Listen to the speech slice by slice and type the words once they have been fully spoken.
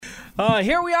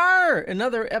Here we are,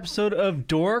 another episode of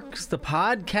Dorks, the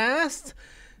podcast.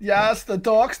 Yes, the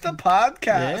Dorks, the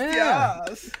podcast. Yeah.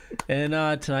 Yes.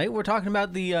 And tonight we're talking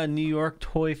about the New York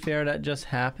Toy Fair that just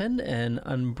happened, an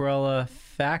Umbrella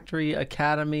Factory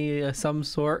Academy of some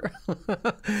sort.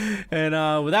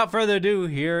 And without further ado,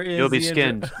 here is You'll be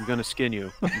skinned. I'm going to skin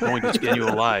you. I'm going to skin you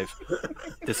alive.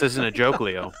 This isn't a joke,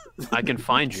 Leo. I can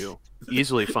find you.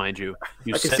 Easily find you.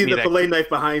 I can see the fillet knife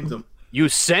behind him. You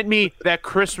sent me that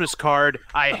Christmas card.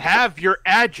 I have your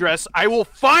address. I will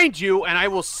find you, and I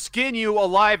will skin you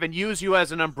alive and use you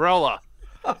as an umbrella.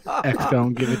 X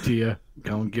gonna give it to you.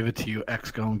 Gonna give it to you.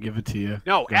 X gonna give it to you.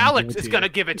 No, Alex is going to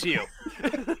give it to you.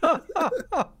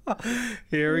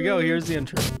 Here we go. Here's the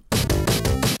intro.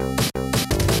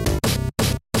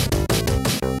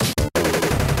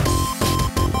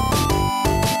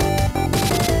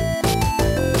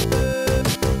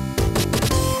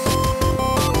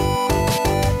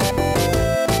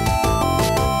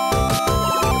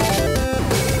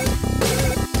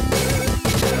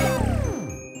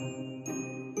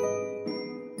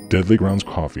 Deadly Grounds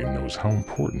Coffee knows how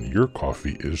important your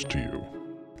coffee is to you.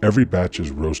 Every batch is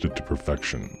roasted to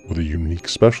perfection with a unique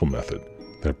special method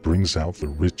that brings out the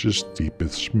richest,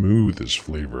 deepest, smoothest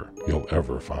flavor you'll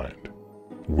ever find.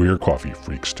 We're coffee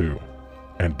freaks too,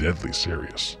 and deadly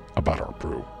serious about our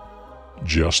brew.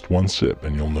 Just one sip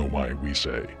and you'll know why we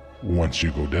say, once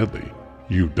you go deadly,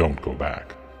 you don't go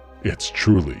back. It's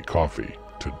truly coffee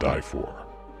to die for.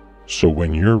 So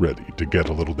when you're ready to get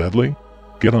a little deadly,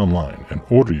 get online and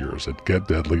order yours at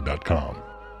getdeadly.com.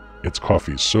 It's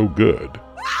coffee so good,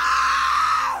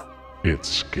 it's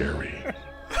scary.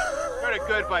 Kind of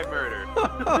good by murder.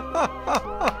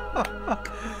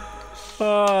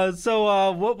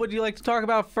 So what would you like to talk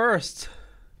about first?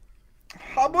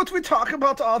 How about we talk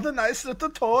about all the nice little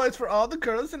toys for all the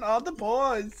girls and all the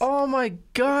boys? Oh my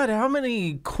god, how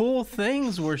many cool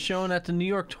things were shown at the New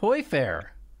York Toy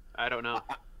Fair? I don't know.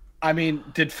 I mean,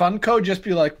 did Funko just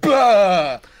be like,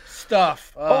 bah,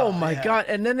 stuff? Oh my yeah. god,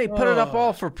 and then they put it up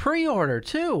all for pre-order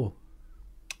too.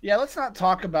 Yeah, let's not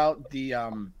talk about the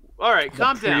All right,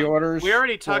 calm down. pre-orders We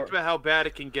already talked for- about how bad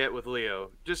it can get with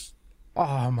Leo. Just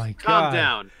Oh my god. calm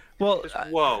down. Well, Just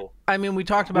whoa. I mean, we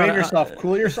talked about Wave yourself,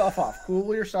 cool yourself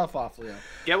off, Leo.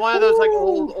 Get one of those like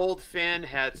old fan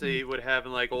hats that you would have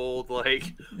in like old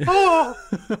like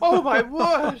oh my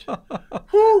word.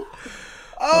 Whew.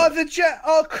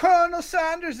 Colonel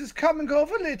Sanders is coming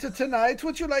over later tonight.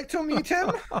 Would you like to meet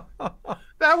him?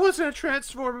 That wasn't a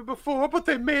Transformer before, but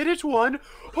they made it one.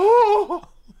 Oh.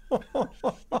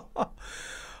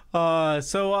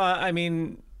 I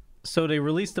mean, so they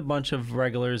released a bunch of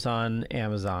regulars on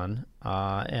Amazon,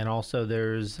 and also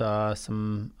there's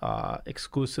some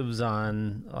exclusives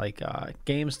on like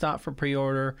GameStop for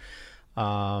pre-order.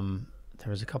 There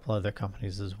was a couple other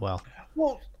companies as well.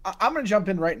 Well, I'm going to jump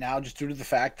in right now just due to the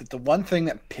fact that the one thing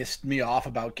that pissed me off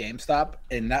about GameStop,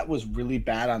 and that was really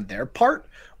bad on their part,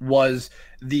 was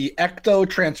the Ecto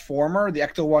Transformer, the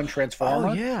Ecto 1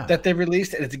 Transformer that they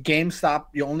released. And it's a GameStop.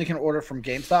 You only can order from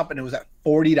GameStop, and it was at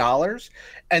 $40.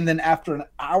 And then after an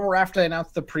hour after they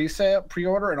announced the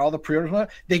pre-order and all the pre-orders went,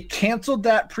 they canceled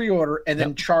that pre-order and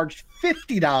then charged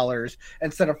 $50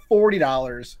 instead of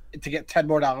 $40 to get $10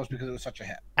 more because it was such a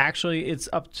hit. Actually, it's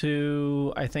up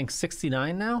to, I think,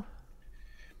 $69 now.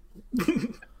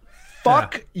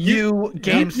 Fuck you,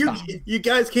 GameStop. You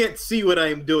guys can't see what I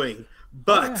am doing,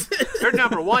 but You're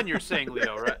number one, you're saying,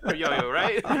 Leo, right? Or Yo-Yo,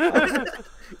 right?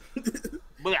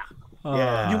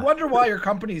 Yeah. You wonder why your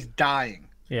company's dying.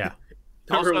 Yeah.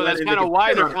 Also, that's kind of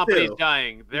why their company's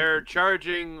dying. They're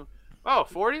charging,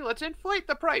 $40? Let's inflate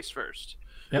the price first.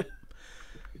 Yep.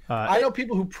 I know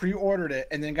people who pre-ordered it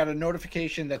and then got a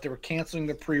notification that they were canceling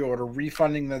the pre-order,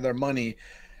 refunding their money,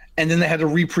 and then they had to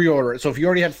re-pre-order it. So if you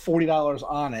already had $40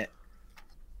 on it,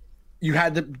 you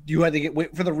had to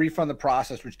wait for the refund, the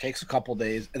process, which takes a couple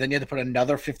days, and then you had to put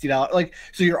another $50. Like,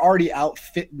 so you're already out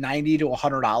 $90 to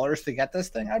 $100 to get this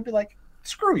thing. I'd be like,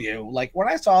 screw you. Like, when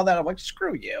I saw that, I'm like,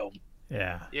 screw you.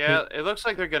 Yeah. Yeah, it looks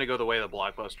like they're going to go the way of the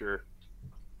Blockbuster.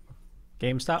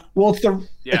 GameStop? Well,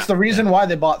 it's the reason why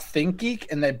they bought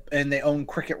ThinkGeek and they own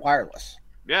Cricket Wireless.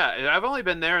 Yeah, I've only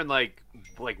been there in like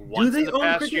once in the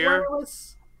past Cricket year.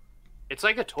 Wireless? It's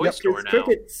like a toy store now.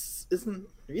 Cricket's isn't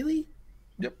really.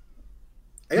 Yep.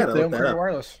 I gotta they look own that Cricket up.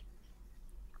 Wireless.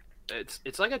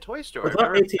 It's like a toy store. I I've thought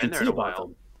never been there in a AT&T bought while.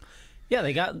 them. Yeah,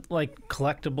 they got like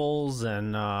collectibles,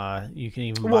 and you can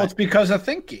even Well, buy. it's because of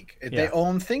ThinkGeek. Yeah. They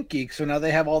own ThinkGeek, so now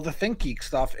they have all the ThinkGeek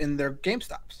stuff in their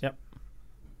GameStops. Yep.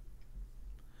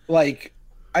 Like,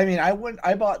 I mean, I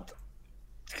bought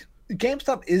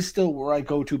GameStop is still where I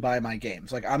go to buy my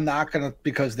games. Like, I'm not gonna,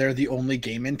 because they're the only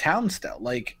game in town still.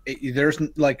 Like, there's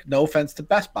like, no offense to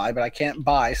Best Buy, but I can't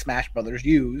buy Smash Brothers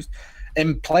used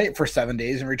and play it for 7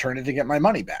 days and return it to get my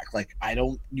money back. Like,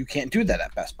 you can't do that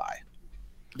at Best Buy.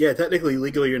 Yeah, technically,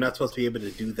 legally, you're not supposed to be able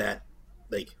to do that,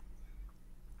 like,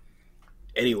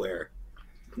 anywhere.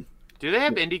 Do they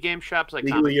have indie game shops like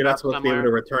Legally, you're not supposed to be able to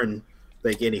somewhere? return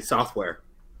like any software.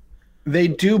 They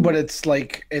do, but it's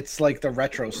like the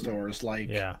retro stores, like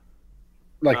Yeah.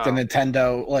 the Oh.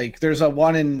 Nintendo. Like, there's a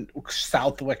one in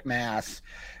Southwick, Mass,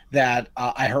 that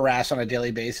I harass on a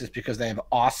daily basis because they have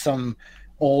awesome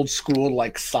old school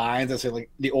like signs that say like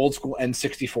the old school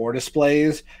N64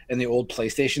 displays and the old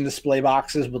PlayStation display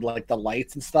boxes with like the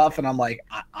lights and stuff. And I'm like,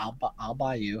 I'll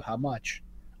buy you. How much?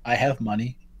 I have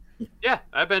money. Yeah,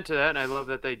 I've been to that, and I love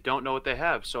that they don't know what they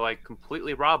have, so I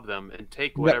completely rob them and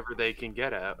take whatever they can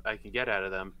get at. I can get out of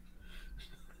them.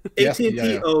 Yes, AT&T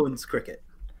yeah. owns Cricket.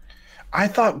 I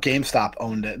thought GameStop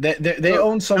owned it. They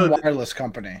own some no, wireless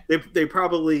company. They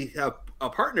probably have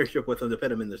a partnership with them to put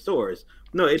them in the stores.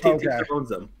 No, AT&T Okay. owns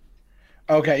them.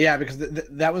 Okay, yeah, because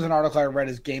that was an article I read.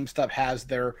 Is GameStop has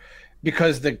their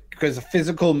because the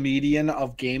physical median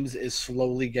of games is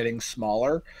slowly getting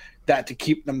smaller. That to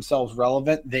keep themselves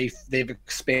relevant, they've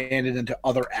expanded into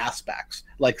other aspects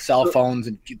like cell phones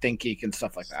and ThinkGeek and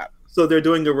stuff like that. So they're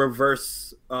doing a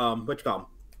reverse, what you call them?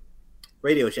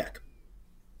 Radio Shack.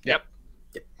 Yep.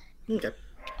 Okay.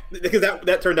 Because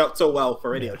that turned out so well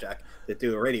for Radio Shack to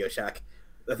do a Radio Shack.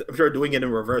 I'm sure doing it in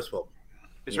reverse will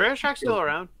Is Radio Shack still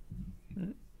around?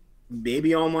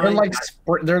 maybe online. They're like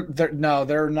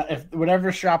they're not. If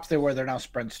whatever shops they were, they're now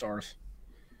Sprint stores.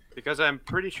 Because I'm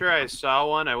pretty sure I saw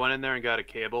one. I went in there and got a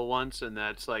cable once, and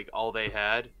that's like all they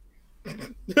had.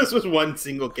 This was one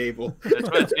single cable. That's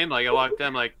what it seemed like. I walked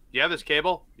in, like, "You have this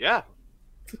cable?" Yeah.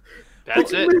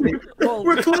 That's it.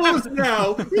 We're closed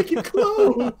now. We can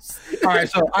close. All right,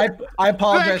 so I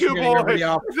apologize Thank you, for getting everybody boy.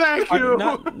 off. Thank you.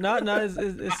 Not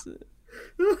it's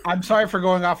I'm sorry for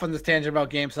going off on this tangent about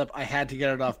GameStop. I had to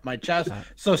get it off my chest.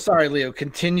 So sorry, Leo.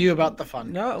 Continue about the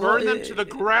fun. no Burn them to the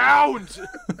ground.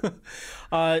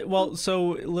 Well, so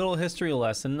little history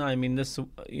lesson. I mean, this,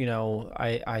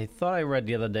 I thought I read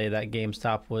the other day that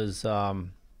GameStop was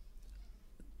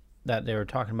that they were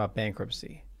talking about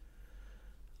bankruptcy.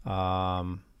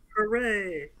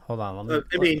 Hooray. Hold on, I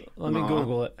mean, let me aw.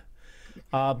 Google it.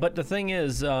 But the thing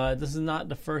is, this is not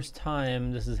the first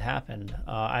time this has happened.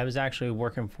 I was actually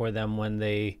working for them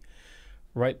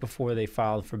right before they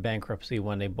filed for bankruptcy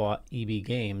when they bought EB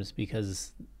Games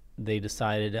because they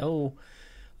decided,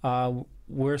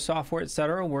 we're software,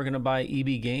 etc. We're going to buy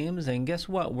EB Games, and guess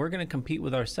what? We're going to compete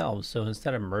with ourselves. So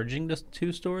instead of merging the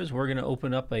two stores, we're going to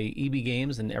open up a EB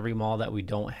Games in every mall that we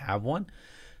don't have one,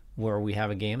 where we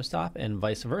have a GameStop, and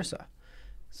vice versa.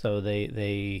 So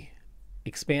they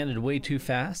expanded way too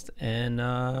fast and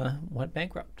went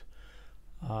bankrupt.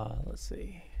 Let's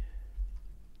see.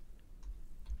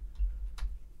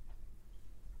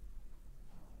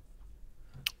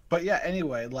 But yeah,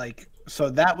 anyway, so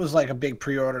that was like a big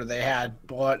pre-order they had.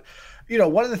 But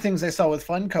one of the things I saw with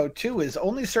Funko too is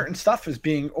only certain stuff is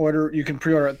being ordered. You can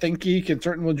pre-order at ThinkGeek, and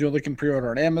certain ones you only can pre-order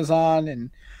on Amazon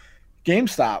and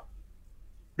GameStop.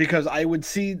 Because I would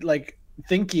see like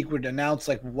ThinkGeek would announce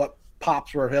like what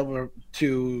pops were available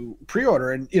to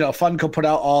pre-order, and Funko put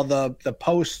out all the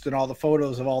posts and all the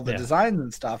photos of all the designs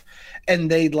and stuff, and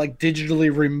they like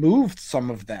digitally removed some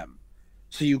of them,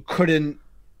 so you couldn't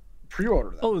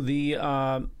pre-order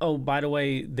them. By the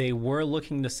way, they were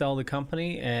looking to sell the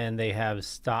company, and they have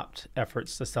stopped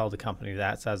efforts to sell the company.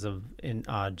 That's as of in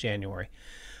January.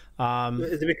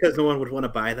 Is it because no one would want to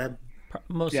buy them?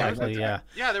 Most Yeah, likely, that's yeah.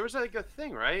 Yeah, there was like a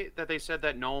thing, right? That they said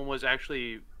that no one was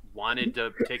actually wanted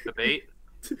to take the bait.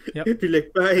 Yep. Be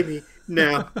like, buy me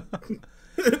now.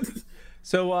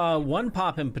 So one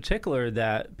pop in particular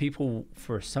that people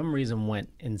for some reason went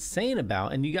insane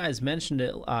about, and you guys mentioned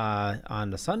it on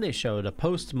the Sunday show, the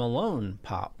Post Malone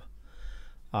pop.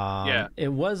 Yeah. It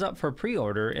was up for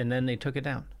pre-order, and then they took it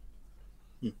down.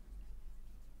 It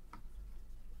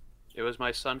was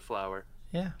my sunflower.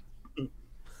 Yeah.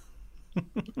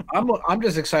 I'm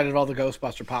just excited all the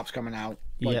Ghostbuster pops coming out.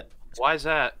 Yeah. Why is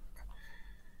that?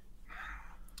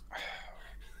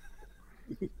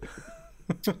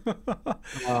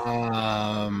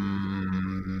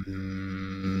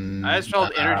 I just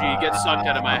felt energy get sucked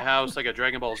out of my house like a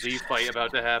Dragon Ball Z fight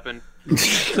about to happen.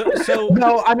 So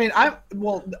No, I mean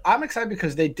I'm excited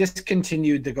because they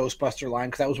discontinued the Ghostbuster line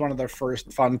because that was one of their first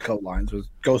Funko lines was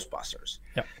Ghostbusters.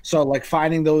 Yep. So like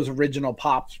finding those original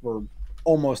pops were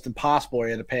almost impossible.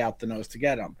 You had to pay out the nose to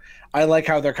get them. I like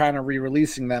how they're kind of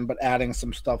re-releasing them but adding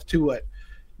some stuff to it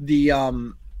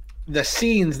the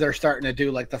scenes they're starting to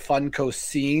do, like the Funko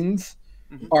scenes,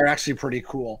 are actually pretty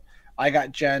cool. I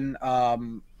got Jen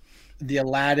the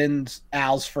Aladdin's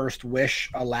Al's First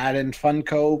Wish Aladdin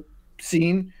Funko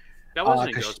scene. That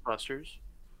wasn't in Ghostbusters.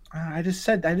 I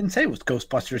didn't say it was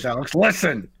Ghostbusters, Alex.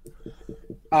 Listen.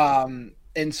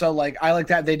 And so like I like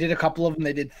that. They did a couple of them.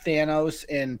 They did Thanos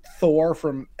and Thor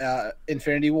from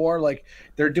Infinity War. Like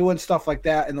they're doing stuff like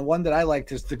that. And the one that I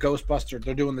liked is the Ghostbuster.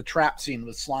 They're doing the trap scene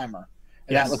with Slimer.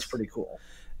 And that looks pretty cool.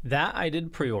 That I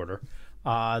did pre-order.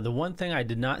 The one thing I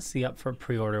did not see up for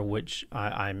pre-order, which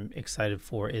I'm excited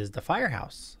for, is the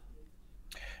Firehouse.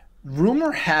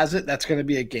 Rumor has it that's going to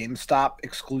be a GameStop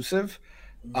exclusive.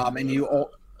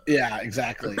 Yeah,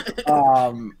 exactly.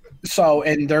 So,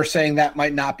 and they're saying that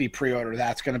might not be pre-order.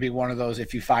 That's going to be one of those.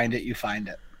 If you find it, you find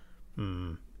it.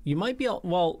 You might be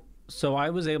well. So I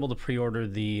was able to pre-order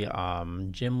the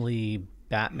Jim Lee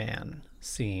Batman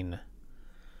scene.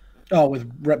 Oh,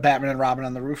 with Batman and Robin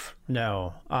on the roof?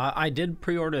 No, I did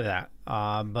pre-order that,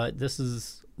 but this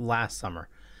is last summer.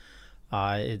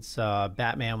 It's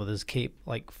Batman with his cape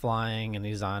like flying, and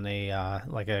he's on a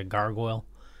like a gargoyle.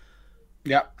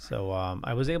 Yep. So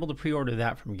I was able to pre-order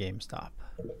that from GameStop.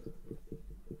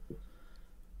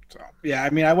 So yeah, I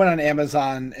mean, I went on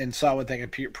Amazon and saw what they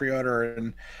could pre-order,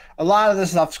 and a lot of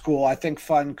this stuff's cool. I think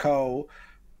Funko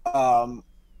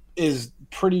is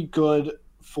pretty good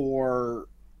for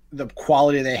the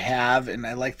quality they have, and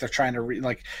I like they're trying to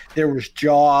like there was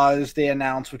Jaws they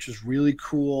announced, which is really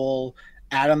cool.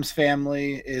 Addams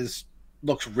Family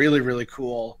looks really, really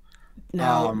cool.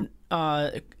 Now,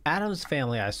 Addams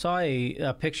Family, I saw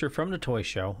a picture from the toy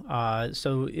show.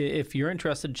 So if you're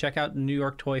interested, check out New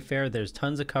York Toy Fair. There's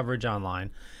tons of coverage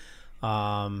online.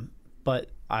 But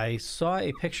I saw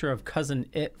a picture of Cousin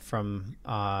It from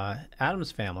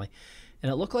Addams Family, and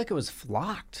it looked like it was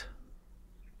flocked.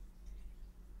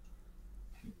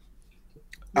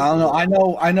 I don't know.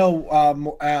 I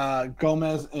know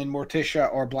Gomez and Morticia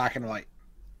are black and white.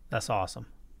 That's awesome.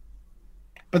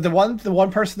 But the one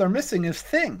person they're missing is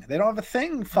Thing. They don't have a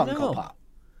Thing Funko Pop.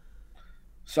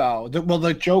 So,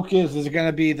 the joke is it going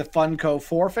to be the Funko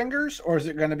Four Fingers, or is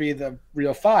it going to be the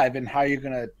real five? And how are you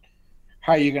gonna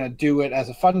do it as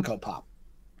a Funko Pop?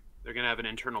 They're gonna have an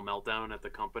internal meltdown at the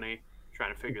company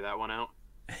trying to figure that one out.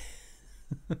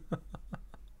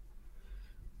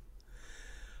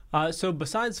 So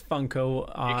besides Funko,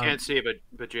 you can't see it,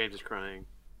 but James is crying.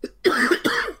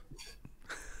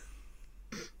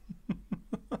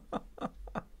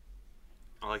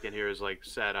 All I can hear is like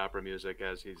sad opera music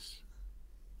as he's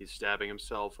stabbing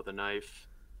himself with a knife.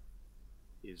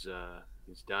 He's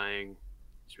dying.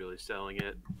 He's really selling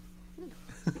it.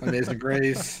 Amazing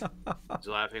Grace. He's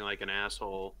laughing like an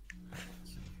asshole.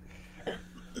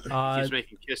 He's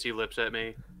making kissy lips at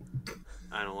me.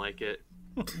 I don't like it.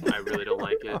 I really don't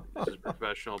like it. This is a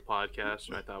professional podcast,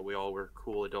 and I thought we all were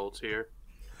cool adults here.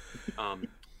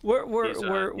 We're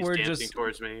dancing just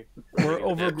towards me. We're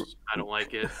over. I don't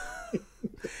like it.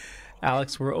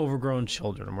 Alex, we're overgrown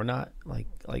children. We're not like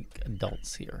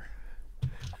adults here.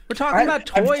 We're talking about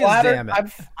toys, damn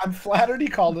it. I'm flattered he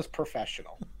called us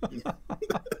professional. I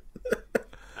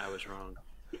was wrong.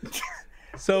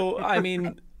 So I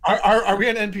mean, are we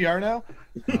on NPR now?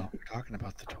 No, we're talking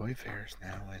about the toy fairs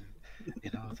now, and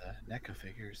the NECA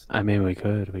figures. I mean, we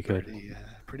could.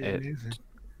 Pretty amazing.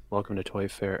 Welcome to Toy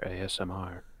Fair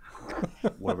ASMR,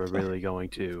 where we're really going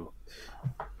to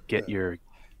get your,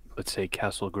 let's say,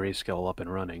 Castle Grayskull up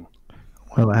and running.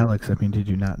 Well, Alex, I mean, did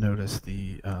you not notice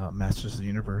the Masters of the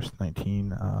Universe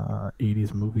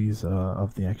 1980s movies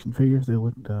of the action figures? They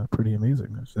looked pretty amazing,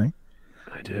 don't you think?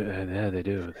 I do. Yeah, they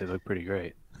do. They look pretty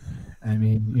great. I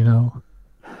mean,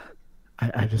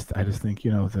 I just think, the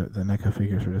NECA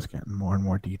figures are just getting more and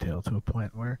more detailed to a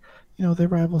point where, they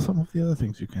rival some of the other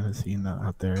things you kind of seen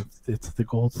out there. It's the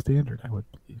gold standard, I would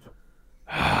believe.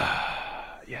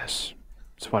 Yes.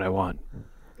 That's what I want.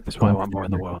 That's what I want more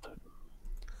in the world.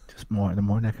 Just more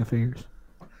NECA figures?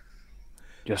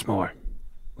 Just more.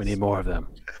 We need more of them.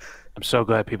 I'm so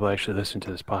glad people actually listen to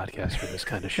this podcast for this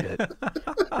kind of shit.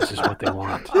 This is what they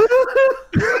want.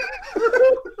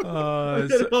 I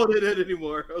don't hold it in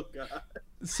anymore. Oh god.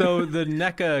 So the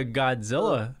NECA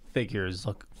Godzilla figures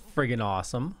look friggin'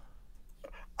 awesome.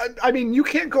 I mean, you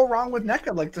can't go wrong with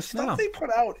NECA. Like the stuff they put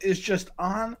out is just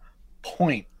on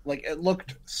point. Like it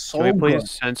looked so good. Can we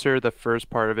please censor the first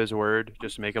part of his word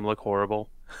just to make him look horrible?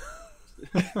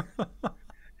 Go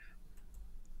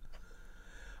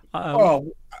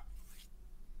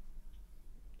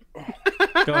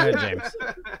ahead, James.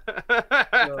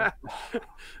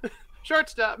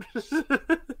 Shortstop.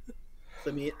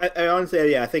 I mean, I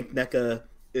honestly, I think NECA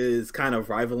is kind of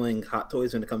rivaling Hot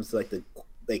Toys when it comes to like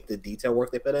the detail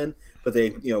work they put in, but they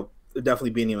they're definitely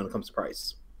beating when it comes to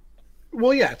price.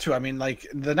 Well, yeah, too. I mean, like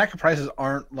the NECA prices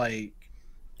aren't like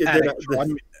They're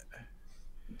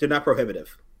not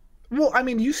prohibitive. Well, I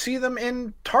mean, you see them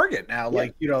in Target now. Yeah.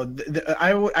 Like,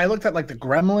 I looked at like the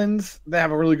Gremlins. They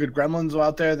have a really good Gremlins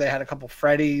out there. They had a couple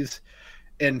Freddy's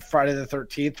and Friday the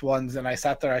 13th ones, and I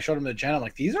sat there. I showed them to Jen. I'm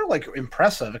like, these are like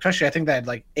impressive. Especially, I think they had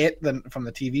like from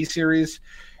the TV series.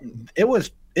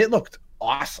 It looked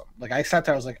awesome. Like I sat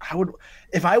there, I was like,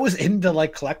 if I was into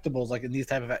like collectibles, like in these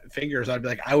type of figures, I'd be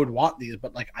like, I would want these.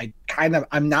 But like,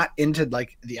 I'm not into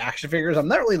like the action figures. I'm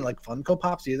not really into like Funko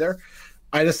Pops either.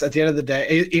 I just, at the end of the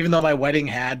day, even though my wedding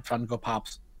had Funko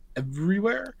Pops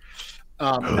everywhere,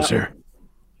 Gozer.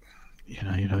 You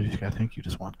just gotta think you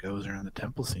just want Gozer in the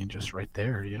temple scene just right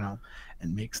there,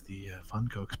 and makes the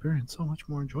Funko experience so much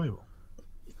more enjoyable.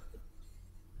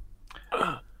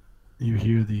 You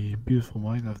hear the beautiful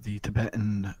whine of the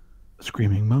Tibetan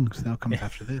screaming monks. That'll come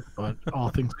after this, but all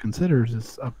things considered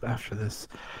is up after this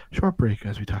short break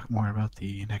as we talk more about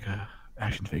the NECA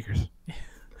action figures.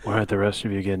 Why aren't the rest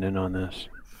of you getting in on this?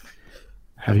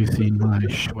 Have you seen my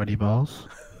sweaty balls?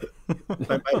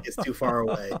 My mic is too far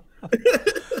away.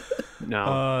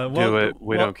 No, do it.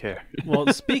 We don't care.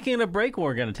 Well, speaking of break,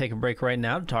 we're going to take a break right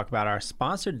now to talk about our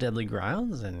sponsor, Deadly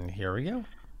Grounds, and here we go.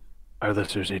 Our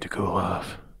listeners need to cool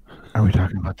off. Are we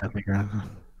talking about Deadly Grounds?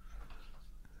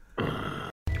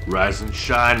 Rise and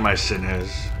shine, my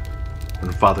sinners.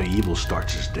 When Father Evil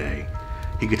starts his day,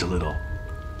 he gets a little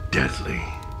deadly.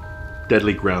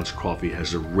 Deadly Grounds coffee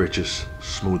has the richest,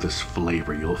 smoothest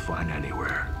flavor you'll find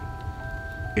anywhere.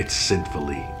 It's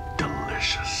sinfully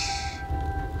delicious.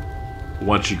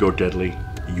 Once you go deadly,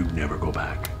 you never go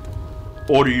back.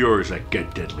 Order yours at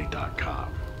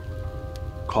getdeadly.com.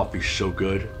 Coffee's so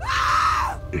good,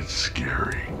 it's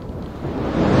scary.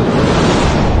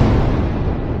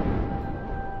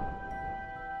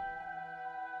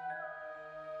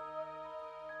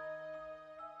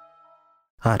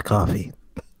 Hot coffee.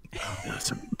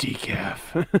 Some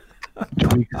decaf.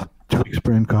 Tweaks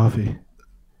brand coffee.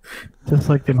 Just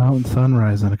like the mountain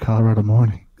sunrise on a Colorado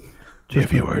morning. Just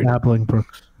if you were dabbling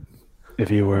brooks. If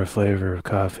you were a flavor of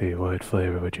coffee, what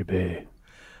flavor would you be?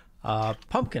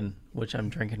 Pumpkin, which I'm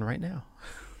drinking right now.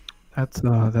 That's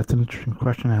an interesting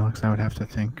question, Alex. I would have to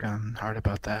think hard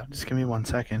about that. Just give me 1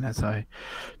 second as I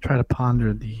try to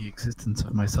ponder the existence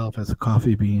of myself as a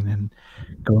coffee bean and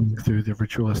going through the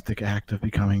ritualistic act of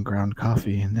becoming ground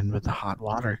coffee, and then with the hot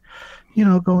water,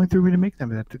 going through me to make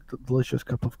that delicious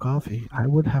cup of coffee. I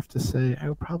would have to say I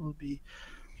would probably be,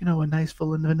 a nice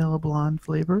full and vanilla blonde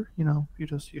flavor. You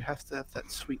have to have that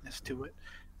sweetness to it.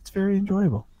 It's very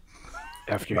enjoyable.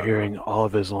 After hearing all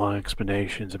of his long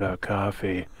explanations about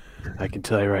coffee, I can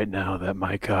tell you right now that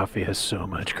my coffee has so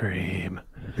much cream.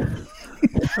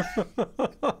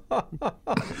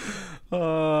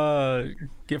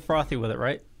 Get frothy with it,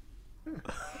 right?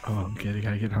 Oh, you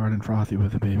gotta get hard and frothy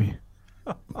with it, baby.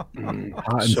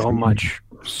 So much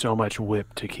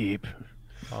whip to keep.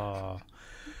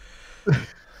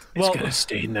 It's gonna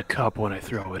stain the cup when I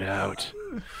throw it out.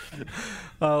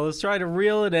 Let's try to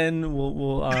reel it in.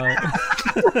 We'll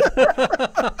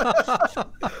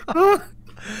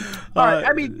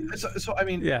I mean,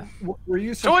 yeah. Were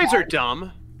you surprised? Toys are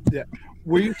dumb. Yeah.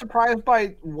 Were you surprised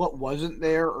by what wasn't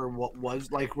there, or what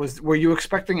was like? Were you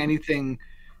expecting anything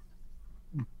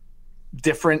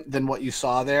different than what you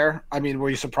saw there? I mean, were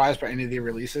you surprised by any of the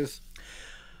releases?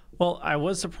 Well, I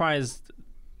was surprised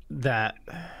that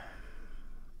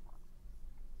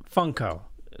Funko.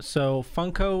 So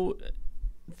Funko,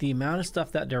 the amount of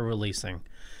stuff that they're releasing,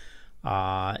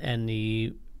 and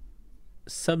the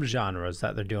subgenres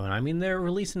that they're doing. I mean, they're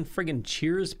releasing friggin'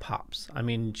 Cheers pops. I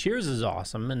mean, Cheers is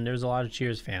awesome, and there's a lot of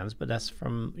Cheers fans, but that's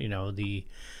from the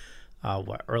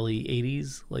early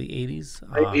 80s, late 80s,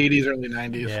 late 80s, early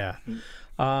 90s. Yeah.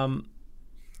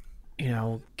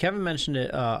 Kevin mentioned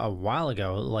it a while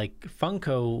ago. Like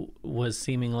Funko was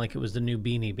seeming like it was the new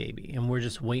Beanie Baby, and we're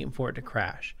just waiting for it to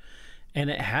crash. And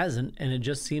it hasn't, and it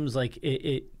just seems like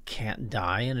it can't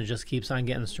die, and it just keeps on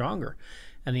getting stronger.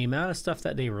 And the amount of stuff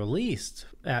that they released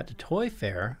at the Toy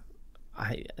Fair,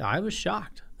 I was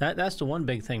shocked. That's the one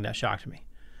big thing that shocked me.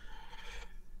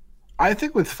 I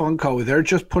think with Funko, they're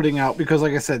just putting out, because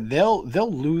like I said, they'll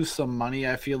lose some money,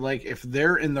 I feel like, if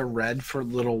they're in the red for a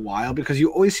little while, because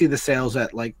you always see the sales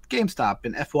at like GameStop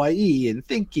and FYE and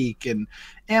ThinkGeek and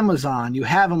Amazon. You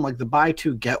have them like the buy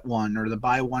two get one or the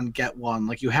buy one get one.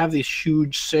 Like you have these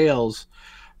huge sales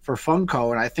for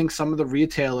Funko, and I think some of the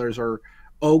retailers are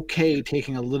okay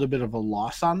taking a little bit of a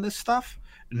loss on this stuff,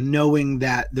 knowing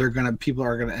that people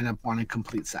are gonna end up wanting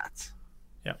complete sets.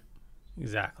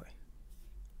 Exactly.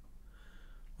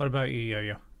 What about you,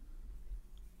 Yo-Yo?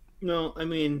 No, I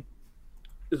mean,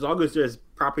 as long as there's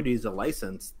properties of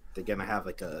license, they're gonna have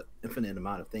like a infinite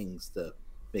amount of things to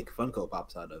make Funko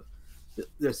Pops out of.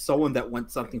 There's someone that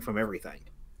wants something from everything.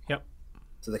 Yep.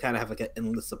 So they kind of have like an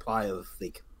endless supply of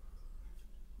like.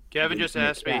 Kevin just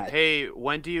asked me, "Hey,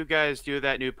 when do you guys do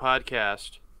that new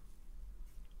podcast?"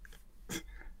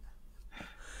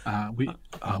 We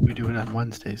do it on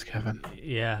Wednesdays, Kevin.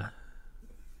 Yeah.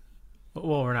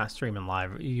 Well, we're not streaming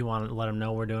live. You want to let them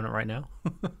know we're doing it right now?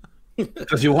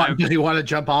 Does he want to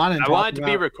jump on and I want it to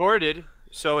be recorded,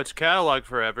 so it's cataloged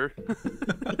forever.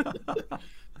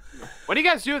 When do you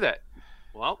guys do that?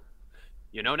 Well,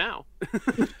 you know now.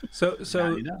 So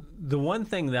the one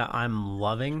thing that I'm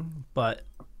loving, but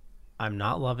I'm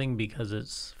not loving because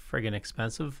it's friggin'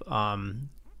 expensive.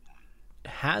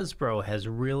 Hasbro has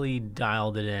really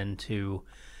dialed it into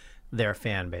their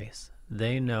fan base.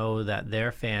 They know that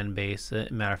their fan base,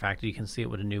 matter of fact, you can see it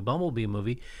with a new Bumblebee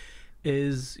movie,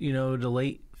 is, the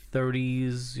late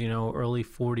 30s, early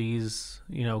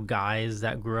 40s, guys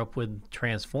that grew up with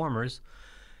Transformers,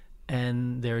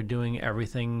 and they're doing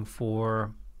everything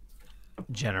for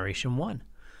Generation 1.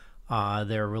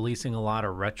 They're releasing a lot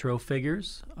of retro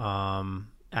figures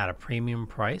at a premium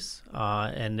price,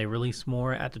 and they release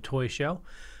more at the toy show.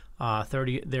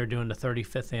 They're doing the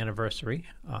 35th anniversary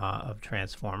of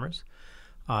Transformers.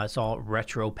 It's all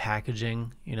retro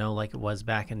packaging, like it was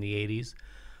back in the 80s.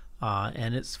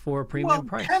 And it's for a premium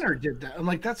price. Kenner did that. I'm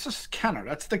like, that's just Kenner.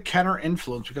 That's the Kenner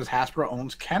influence because Hasbro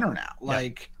owns Kenner now.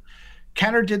 Like,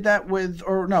 Kenner did that with,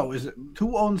 or no,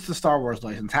 who owns the Star Wars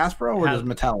license? Hasbro or does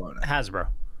Mattel own it? Hasbro.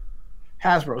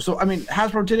 So, I mean,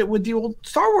 Hasbro did it with the old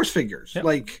Star Wars figures. Yep.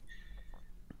 Like,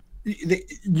 the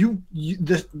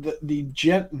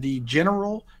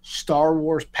general Star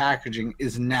Wars packaging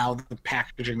is now the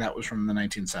packaging that was from the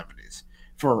 1970s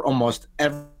for almost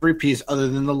every piece other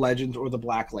than the Legends or the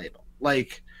Black Label.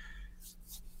 Like,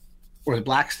 or the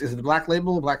Black, is it the Black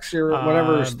Label, Black Series,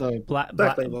 whatever is the Black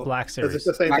Label. Black Series. It's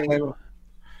the same Black thing. Label.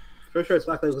 For sure, it's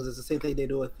Black Label. It's the same thing they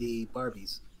do with the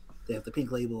Barbies. They have the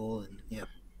pink label and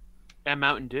And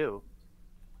Mountain Dew.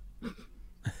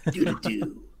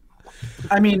 Do.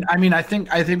 I mean, I think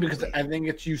because I think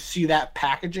it's, you see that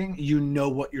packaging, you know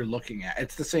what you're looking at.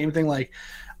 It's the same thing. Like,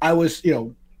 I was,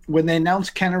 when they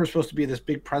announced Kenner was supposed to be this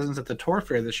big presence at the tour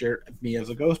fair this year, me as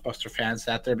a Ghostbuster fan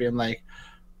sat there being like,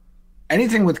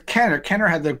 anything with Kenner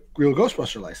had the real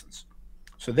Ghostbuster license.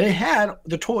 So they had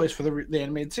the toys for the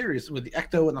animated series with the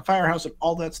Ecto and the Firehouse and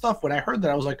all that stuff. When I heard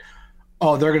that, I was like,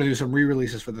 oh, they're going to do some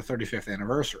re-releases for the 35th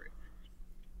anniversary.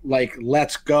 Like,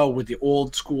 let's go with the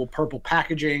old school purple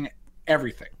packaging,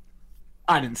 everything.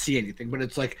 I didn't see anything, but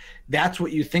it's like, that's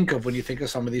what you think of when you think of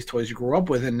some of these toys you grew up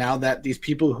with. And now that these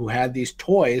people who had these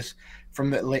toys from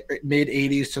the mid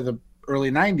 80s to the early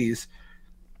 90s,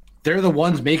 they're the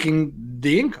ones making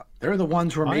the income. They're the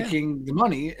ones who are making the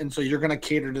money. And so you're going to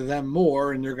cater to them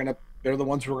more, and they're the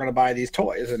ones who are going to buy these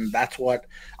toys. And that's what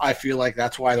I feel like,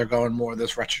 that's why they're going more of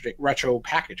this retro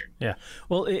packaging. Yeah.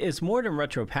 Well, it's more than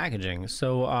retro packaging.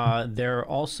 So they're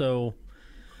also,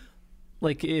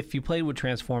 like, if you played with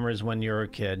Transformers when you were a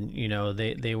kid,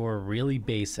 they were really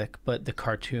basic, but the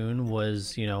cartoon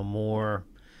was, more,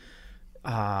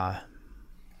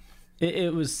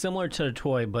 it was similar to the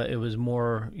toy, but it was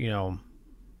more,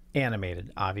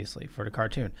 animated, obviously, for the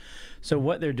cartoon. So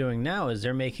what they're doing now is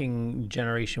they're making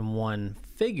Generation 1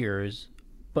 figures,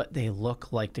 but they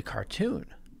look like the cartoon.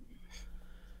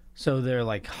 So they're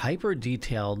like hyper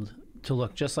detailed to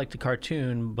look just like the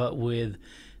cartoon, but with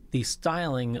the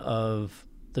styling of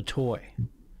the toy.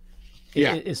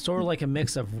 It's sort of like a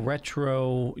mix of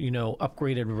retro,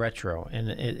 upgraded retro, and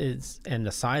and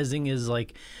the sizing is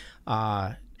like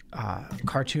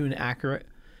cartoon accurate,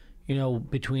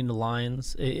 between the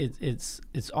lines. It's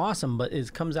awesome, but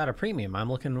it comes out of premium. I'm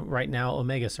looking right now,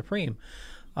 Omega Supreme.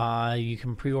 You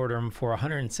can pre-order them for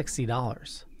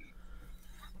 $160.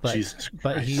 But Jesus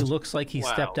but he looks like he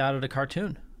stepped out of the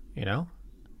cartoon,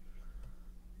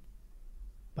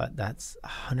 But that's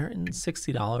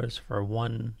 $160 for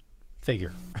one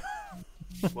figure.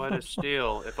 What a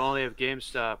steal. If only if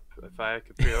GameStop, if I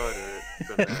could pre-order it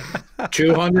from that.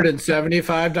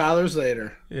 $275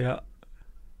 later. Yeah.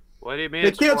 What do you mean? They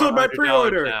It's canceled my $400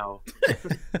 pre-order. now?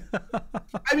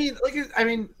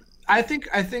 I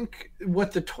think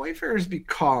what the Toy Fair has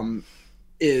become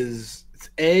is,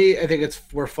 I think it's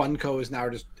where Funko is now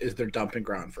is their dumping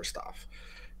ground for stuff.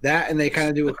 That, and they kind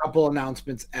of do a couple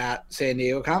announcements at San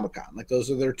Diego Comic-Con. Like,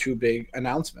 those are their two big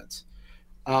announcements.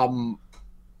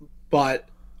 But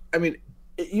I mean,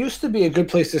 it used to be a good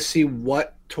place to see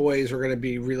what toys were going to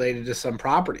be related to some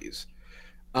properties.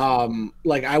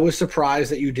 Like I was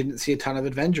surprised that you didn't see a ton of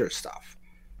Avengers stuff.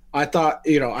 I thought,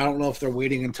 I don't know if they're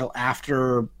waiting until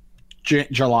after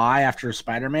July, after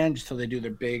Spider-Man, just so they do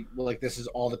their big, like this is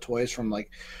all the toys from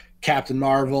like Captain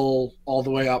Marvel all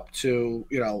the way up to,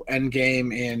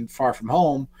 Endgame and Far From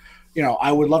Home.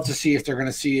 I would love to see if they're going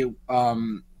to see a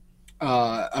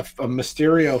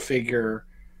Mysterio figure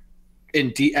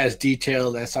as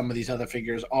detailed as some of these other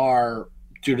figures are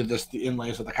due to the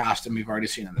inlays of the costume we've already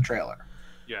seen in the trailer.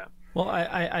 Yeah. Well,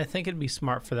 I think it'd be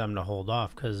smart for them to hold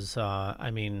off because,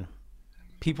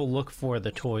 people look for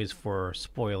the toys for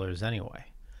spoilers anyway.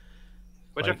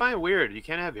 Which I find weird. You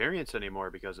can't have variants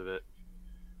anymore because of it.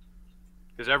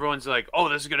 Because everyone's like, oh,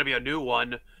 this is going to be a new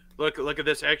one. Look at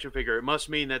this action figure. It must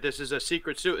mean that this is a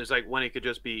secret suit. It's like when it could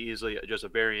just be easily just a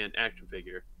variant action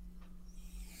figure.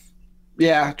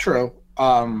 Yeah, true.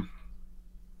 I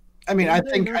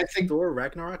think Thor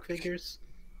Ragnarok figures.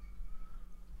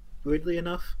 Weirdly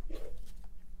enough.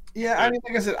 Yeah,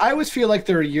 like I said, I always feel like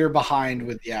they're a year behind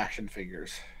with the action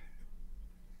figures.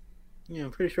 Yeah,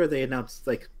 I'm pretty sure they announced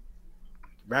like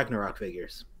Ragnarok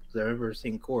figures. Because I remember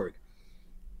seeing Korg. I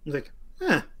was like,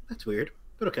 that's weird,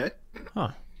 but okay. Huh.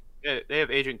 Yeah, they have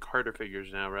Agent Carter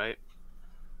figures now, right?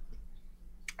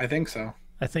 I think so.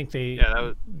 I think they.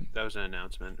 Yeah, that was an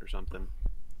announcement or something.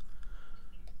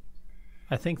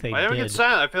 I think they. Why don't we did. get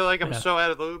silent? I feel like I'm so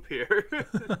out of the loop here.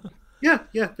 Yeah,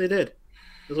 they did.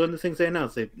 It was one of the things they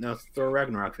announced. They announced Thor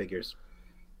Ragnarok figures.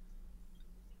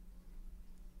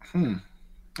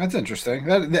 That's interesting.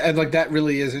 That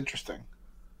really is interesting.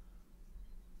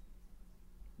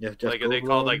 Yeah, like are they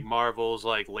called like Marvel's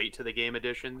like late to the game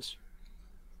editions?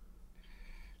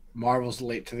 Marvel's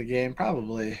late to the game,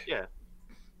 probably. Yeah.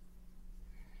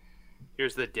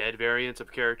 Here's the dead variants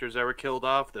of characters that were killed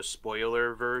off, the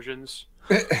spoiler versions.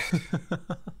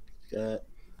 Got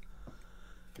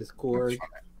this Korg.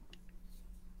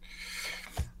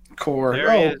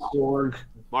 Korg.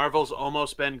 Marvel's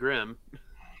almost Ben Grimm.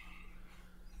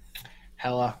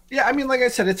 Hella. Yeah, like I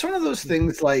said, it's one of those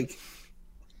things like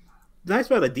nice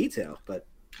about the detail, but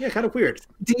yeah, kind of weird.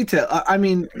 Detail.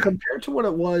 Compared to what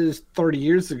it was 30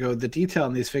 years ago, the detail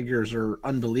on these figures are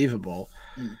unbelievable.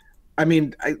 I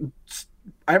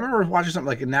remember watching something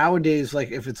like nowadays,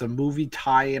 like if it's a movie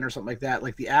tie-in or something like that,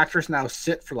 like the actors now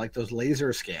sit for like those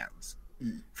laser scans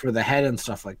for the head and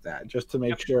stuff like that, just to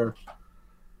make sure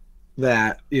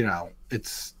that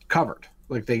it's covered,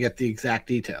 like they get the exact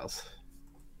details.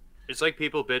 It's like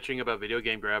people bitching about video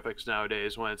game graphics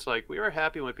nowadays when it's like we were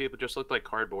happy when people just looked like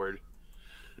cardboard.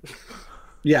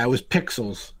 Yeah, it was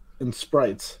pixels and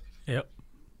sprites. Yep.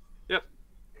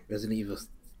 Resident Evil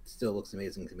still looks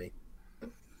amazing to me. Oh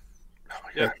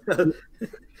my God.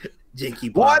 Jinky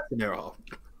What? and they're all.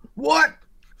 What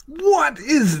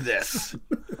is this?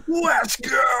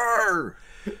 Wesker!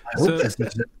 I hope this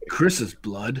isn't Chris's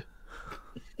blood.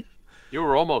 You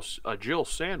were almost a Jill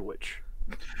sandwich.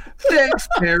 Thanks,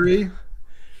 Terry.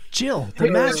 Jill, the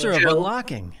master of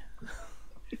unlocking.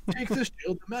 Take this,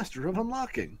 Jill, the master of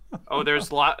unlocking. Oh,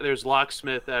 there's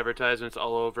locksmith advertisements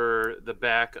all over the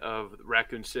back of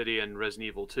Raccoon City and Resident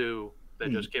Evil 2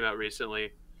 that just came out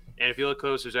recently. And if you look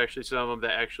close, there's actually some of them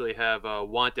that actually have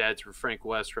want ads for Frank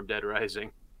West from Dead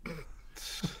Rising.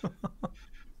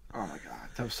 Oh my god,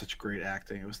 that was such great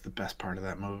acting. It was the best part of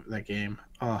that game.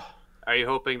 Oh. Are you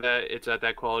hoping that it's at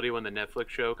that quality when the Netflix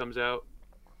show comes out?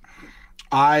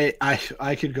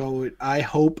 I could go with, I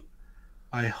hope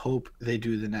they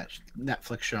do the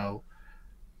Netflix show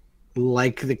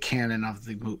like the canon of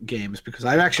the games, because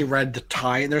I've actually read the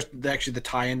tie. There's actually the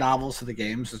tie-in novels to the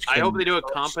games. I hope they do it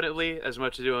competently as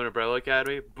much as they do in Umbrella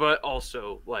Academy, but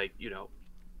also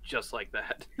just like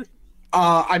that.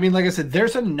 Like I said,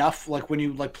 there's enough. Like when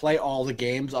you play all the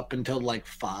games up until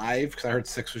 5, because I heard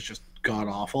 6 was just god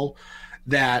awful,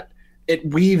 that it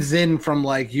weaves in from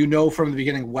from the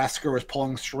beginning. Wesker was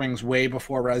pulling strings way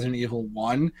before Resident Evil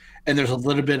 1, and there's a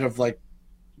little bit of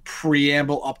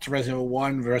preamble up to Resident Evil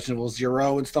 1, Resident Evil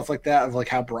 0, and stuff like that, of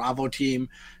how Bravo team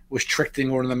was tricked in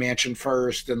going to the mansion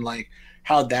first, and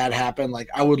how that happened.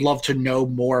 I would love to know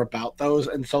more about those.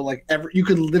 And so you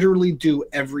could literally do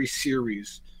every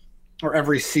series or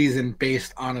every season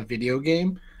based on a video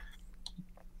game.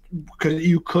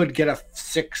 You could get a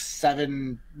 6,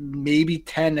 7, maybe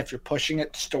 10 if you're pushing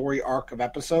it story arc of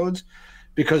episodes,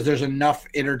 because there's enough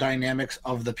inner dynamics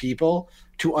of the people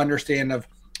to understand of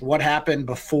what happened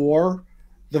before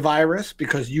the virus,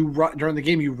 because you run during the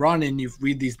game, you run and you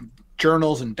read these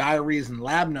journals and diaries and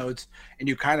lab notes, and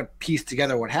you kind of piece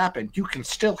together what happened. You can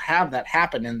still have that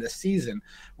happen in this season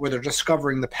where they're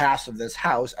discovering the past of this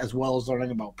house, as well as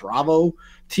learning about Bravo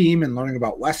team and learning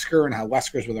about Wesker and how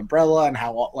Wesker's with Umbrella and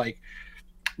how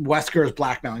Wesker is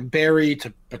blackmailing Barry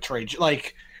to betray.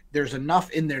 Like, there's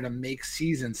enough in there to make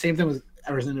season. Same thing with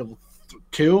Resident Evil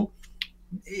 2.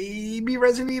 Maybe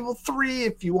Resident Evil 3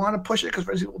 if you want to push it, because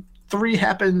Resident Evil 3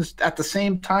 happens at the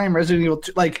same time Resident Evil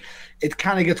 2. Like, it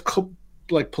kind of gets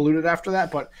polluted after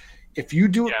that. But if you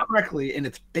do it correctly and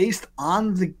it's based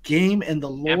on the game and the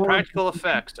lore and practical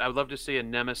effects, I would love to see a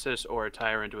Nemesis or a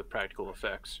Tyrant with practical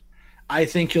effects. I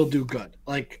think you'll do good.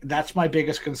 Like, that's my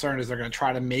biggest concern, is they're going to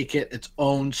try to make it its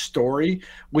own story,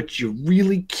 which you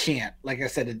really can't. Like I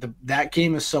said, that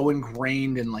game is so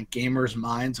ingrained in like gamers'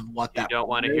 minds of what that. You don't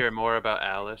want to hear more about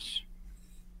Alice.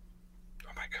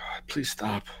 Oh my God! Please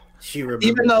stop. She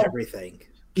remembers everything.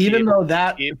 Even though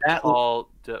that Paul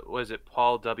was it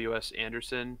Paul W.S.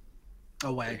 Anderson?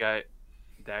 Away.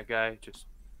 That guy. Just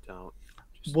don't.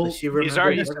 Well, she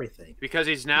remembers everything because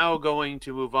he's now going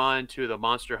to move on to the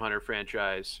Monster Hunter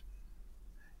franchise.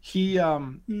 He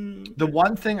the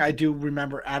one thing I do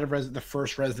remember out of the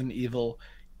first Resident Evil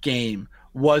game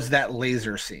was that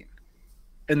laser scene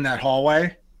in that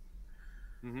hallway.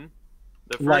 Mm-hmm.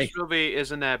 The first movie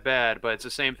isn't that bad, but it's the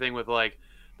same thing with like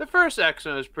the first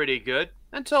X-Men was pretty good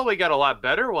until we got a lot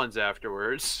better ones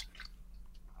afterwards.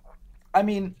 I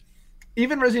mean,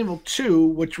 even Resident Evil 2,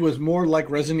 which was more like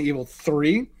Resident Evil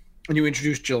 3, when you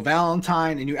introduced Jill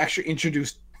Valentine and you actually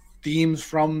introduced themes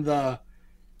from the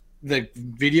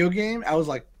video game, I was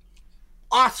like,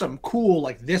 awesome, cool.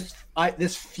 Like this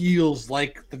feels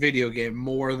like the video game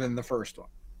more than the first one.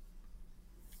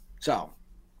 So,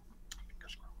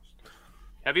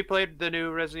 have you played the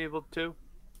new Resident Evil 2?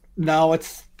 No,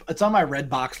 it's on my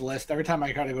Redbox list. Every time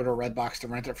I try to go to Redbox to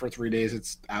rent it for 3 days,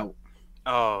 it's out.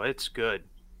 Oh, it's good.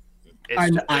 I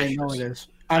know it is.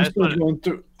 I'm still going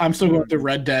through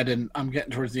Red Dead, and I'm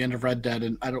getting towards the end of Red Dead,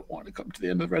 and I don't want to come to the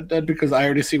end of Red Dead because I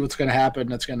already see what's going to happen.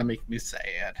 And it's going to make me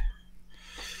sad.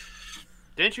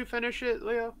 Didn't you finish it,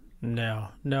 Leo? No,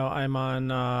 I'm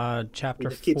on chapter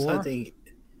 4. He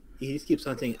just keeps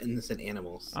hunting innocent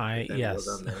animals. Yes.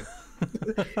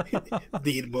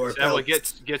 Need more. Is that what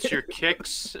gets your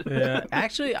kicks? Yeah,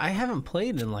 actually, I haven't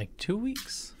played in like 2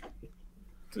 weeks.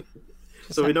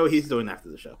 So we know what he's doing after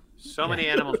the show. So many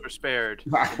animals were spared.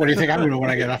 What do you think I'm going to do when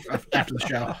I get after the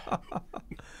show?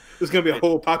 There's going to be a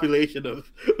whole population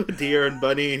of deer and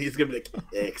bunny, and he's going to be like,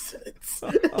 excellent.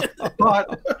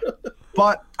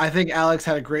 But I think Alex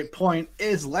had a great point,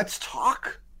 is let's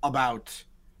talk about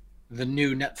the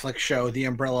new Netflix show, The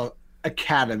Umbrella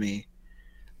Academy,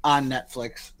 on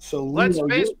Netflix. So let's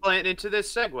faceplant into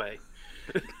this segue.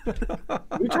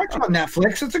 We talked about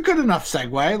Netflix. It's a good enough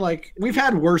segue. Like, we've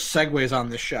had worse segues on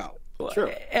this show.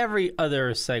 Sure. Every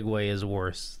other segue is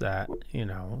worse. That it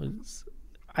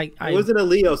wasn't a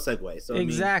Leo segue. So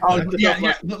exactly. I mean,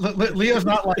 yeah. Leo's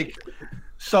not like.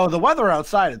 So the weather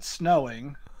outside, it's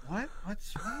snowing. What?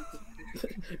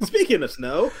 Speaking of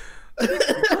snow,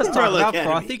 let's talk about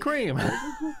frothy cream.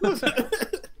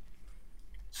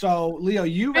 So, Leo,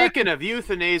 Speaking of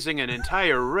euthanizing an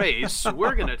entire race,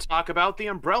 we're going to talk about the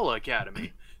Umbrella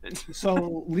Academy.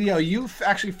 So, Leo, you've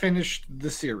actually finished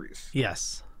the series.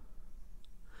 Yes.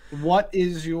 What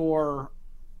is your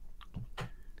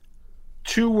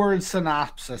 2-word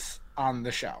synopsis on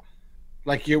the show?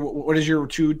 Like, what is your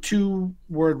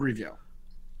two-word review?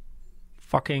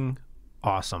 Fucking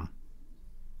awesome.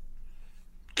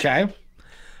 Okay.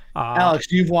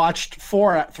 Alex, you've watched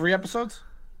 3 episodes?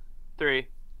 3.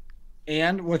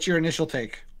 And what's your initial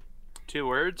take? 2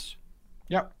 words?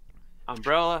 Yep.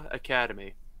 Umbrella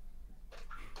Academy.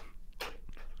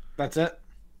 That's it?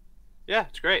 Yeah,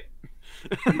 it's great.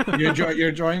 You're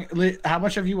enjoying. How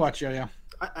much have you watched, Yo-Yo?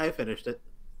 I finished it.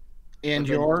 And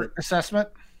your assessment?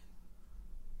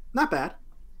 Not bad.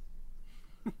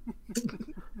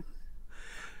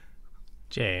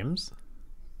 James?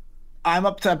 I'm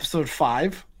up to episode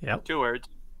 5. Yep. 2 words.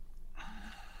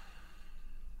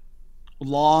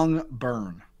 Long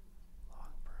burn.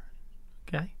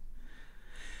 Okay.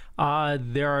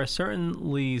 There are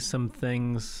certainly some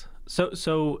things.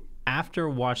 So after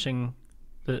watching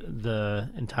the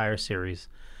entire series,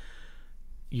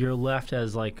 you're left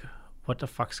as like, what the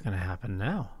fuck's gonna happen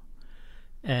now?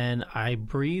 And I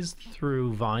breezed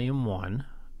through volume 1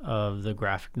 of the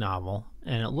graphic novel,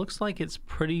 and it looks like it's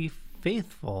pretty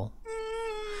faithful.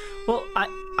 Well,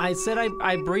 I said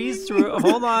I breezed through it.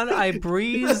 Hold on, I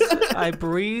breezed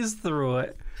through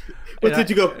it. What did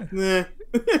you go? Nah.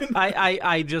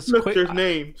 I just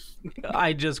names.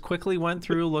 I just quickly went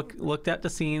through, looked at the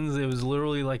scenes. It was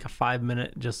literally like a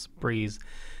 5-minute just breeze,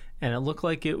 and it looked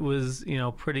like it was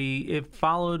pretty. It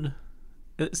followed.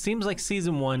 It seems like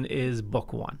season 1 is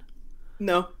book 1.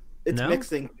 No, it's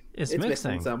mixing. It's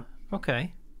mixing some.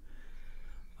 Okay.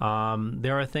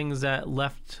 There are things that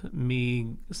left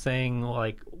me saying,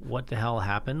 like, what the hell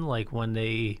happened? Like when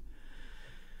they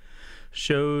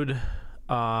showed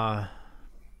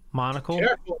Monocle.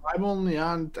 Careful, I'm only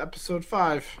on episode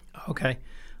 5. Okay.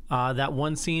 That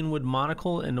one scene with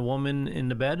Monocle and the woman in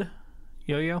the bed,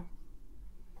 Yo-Yo?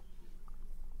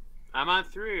 I'm on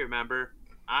 3, remember?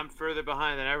 I'm further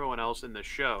behind than everyone else in the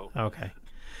show. Okay.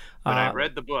 But I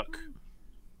read the book.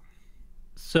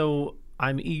 So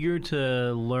I'm eager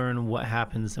to learn what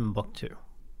happens in book 2.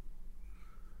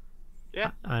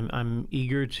 Yeah. I'm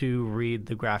eager to read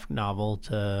the graphic novel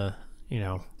to, you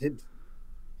know.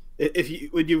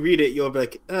 When you read it, you'll be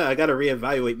like, I got to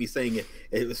reevaluate me saying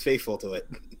it was faithful to it.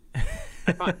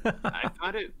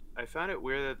 I found it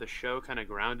weird that the show kind of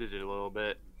grounded it a little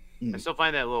bit. I still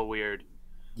find that a little weird.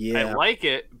 Yeah. I like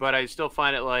it, but I still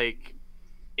find it like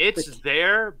it's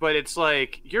there, but it's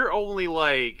like you're only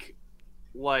like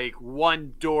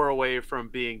one door away from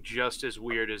being just as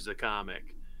weird as the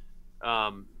comic.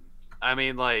 I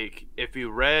mean, like if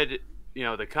you read, you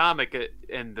know, the comic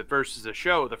and the versus the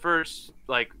show, the first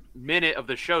like minute of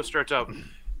the show starts out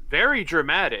very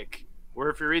dramatic. Where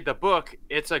if you read the book,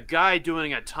 it's a guy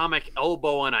doing atomic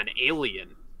elbow on an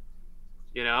alien.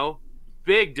 You know,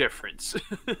 big difference.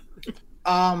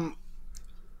 I'm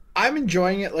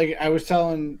enjoying it. Like I was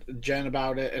telling Jen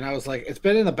about it, and I was like, it's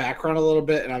been in the background a little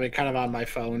bit, and I've been kind of on my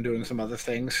phone doing some other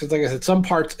things. Because, like I said, some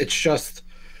parts it's just,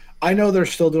 I know they're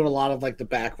still doing a lot of like the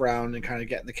background and kind of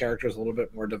getting the characters a little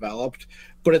bit more developed.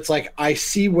 But it's like I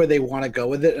see where they want to go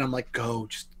with it, and I'm like, go,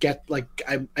 just get like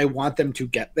I want them to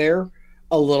get there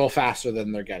a little faster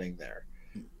than they're getting there.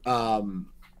 I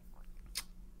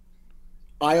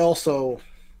also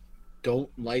don't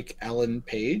like Ellen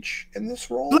Page in this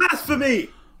role. Blasphemy!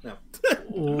 No.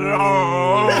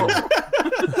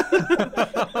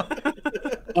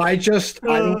 I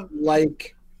don't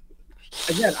like.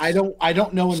 Again, I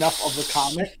don't know enough of the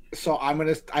comic, so I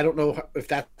don't know if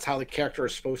that's how the character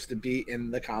is supposed to be in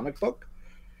the comic book.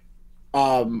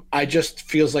 I just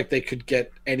feels like they could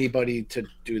get anybody to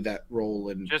do that role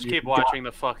and just keep watching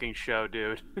the fucking show,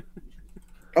 dude.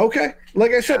 Okay,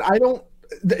 like I said, I don't.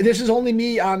 This is only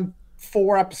me on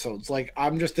 4 episodes. Like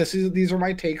I'm just these are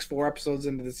my takes 4 episodes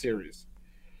into the series.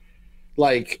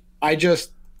 Like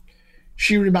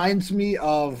she reminds me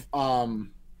of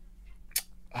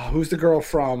who's the girl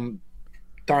from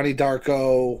Donnie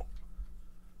Darko?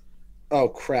 Oh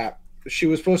crap! She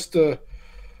was supposed to.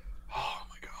 Oh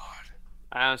my god!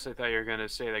 I honestly thought you were gonna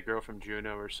say that girl from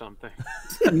Juno or something.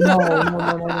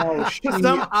 No. For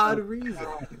some odd reason.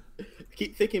 I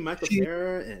keep thinking Michael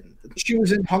Cera and she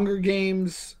was in Hunger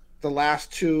Games. The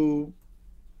last 2.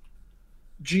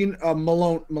 Jean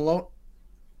Malone.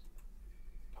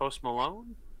 Post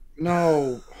Malone?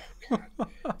 No.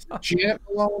 Janet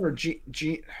Malone or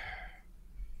Jean.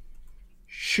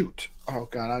 Shoot. Oh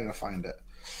god, I gotta find it.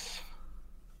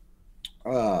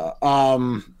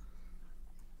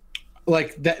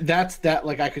 Like that's that.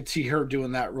 Like I could see her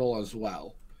doing that role as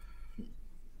well.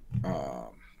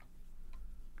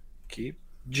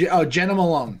 Jenna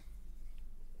Malone.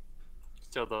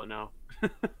 Still don't know.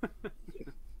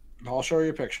 I'll show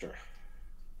you a picture.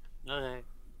 Okay.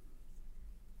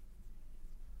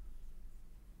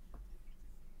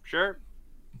 Sure.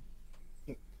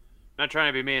 Not trying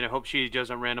to be mean. I hope she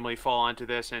doesn't randomly fall onto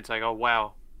this and it's like, oh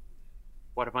wow,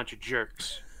 what a bunch of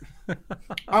jerks.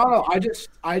 I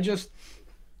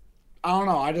don't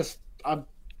know. I'm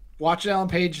watching Ellen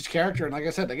Page's character, and like I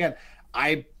said,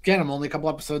 I'm only a couple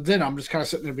episodes in. I'm just kind of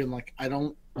sitting there being like, I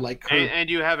don't like her. And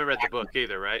you haven't read the book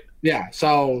either, right? Yeah.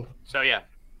 So yeah,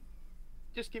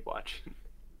 just keep watching.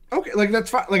 Okay, like that's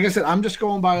fine. Like I said, I'm just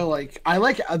going by like I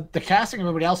like the casting.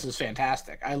 Everybody else is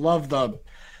fantastic. I love the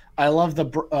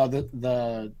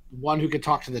one who could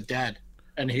talk to the dead,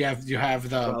 and you have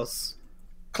the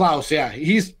Klaus. Yeah,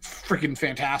 he's freaking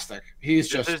fantastic.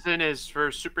 This is in his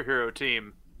first superhero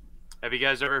team. Have you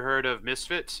guys ever heard of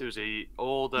Misfits? It was a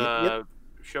old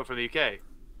show from the UK.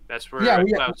 That's where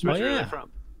Klaus was really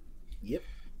from. Yep,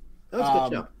 that was a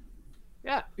good show.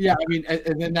 Yeah, yeah. I mean,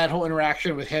 and then that whole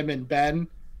interaction with him and Ben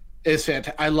is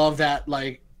fantastic. I love that,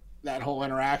 like that whole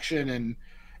interaction, and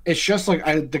it's just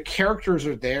like the characters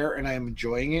are there, and I'm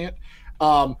enjoying it.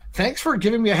 Thanks for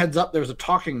giving me a heads up. There's a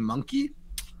talking monkey.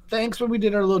 Thanks when we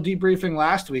did our little debriefing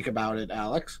last week about it,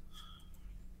 Alex.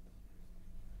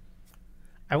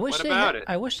 I wish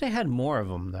they had more of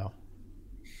them though.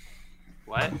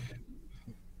 What?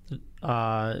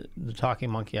 The talking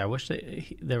monkey. I wish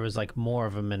there was like more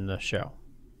of them in the show.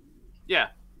 Yeah.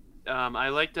 I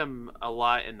liked him a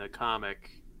lot in the comic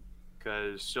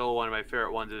because still one of my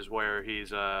favorite ones is where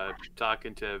he's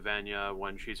talking to Vanya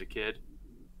when she's a kid.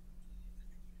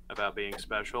 about being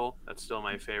special. That's still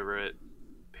my favorite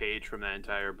page from that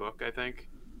entire book, I think.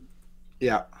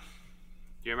 Yeah.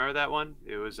 Do you remember that one?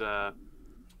 It was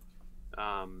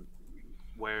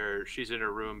where she's in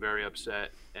her room very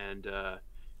upset, and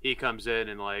he comes in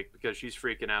and, like, because she's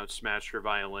freaking out, smashed her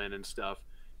violin and stuff,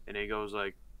 and he goes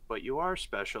like, "But you are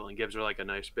special," and gives her like a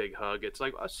nice big hug. It's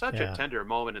like such a tender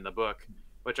moment in the book,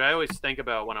 which I always think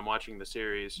about when I'm watching the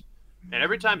series. And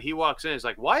every time he walks in, it's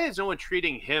like, why is no one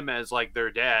treating him as like their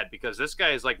dad? Because this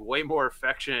guy is like way more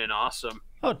affectionate and awesome.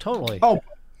 Oh, totally. Oh,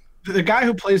 the guy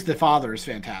who plays the father is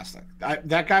fantastic.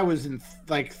 That guy was in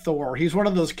like Thor. He's one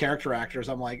of those character actors.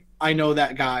 I'm like, I know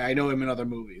that guy. I know him in other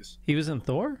movies. He was in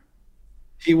Thor?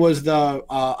 He was the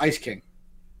Ice King.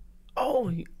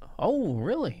 Oh,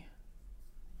 really?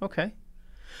 Okay.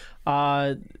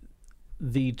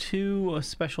 The two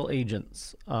special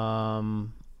agents.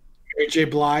 J.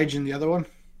 Blige and the other one?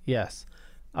 Yes.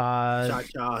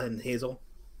 Cha-Cha and Hazel.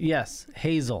 Yes,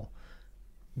 Hazel.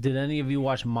 Did any of you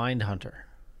watch Mindhunter?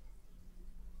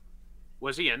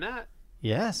 Was he in that?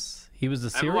 Yes. He was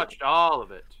the I haven't watched all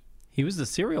of it. He was the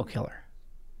serial killer.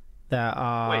 That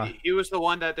Wait, he was the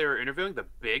one that they were interviewing, the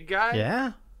big guy?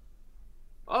 Yeah.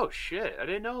 Oh shit, I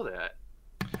didn't know that.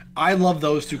 I love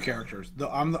those two characters.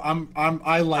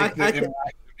 I like the interaction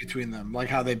between them, like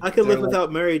how they. I could live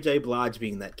without Mary J. Blige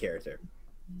being that character,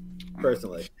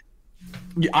 personally.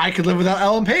 Yeah, I could live without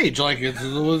Ellen Page. Like it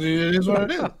is what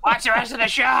it is. Watch the rest of the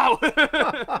show.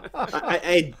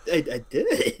 I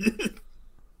did.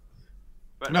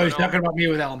 No, he's talking about me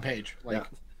with Ellen Page. Like,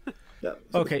 yeah.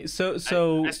 Okay, so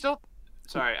I still.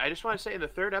 Sorry, I just want to say in the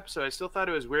third episode, I still thought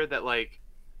it was weird that like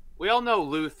we all know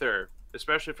Luthor,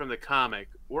 especially from the comic.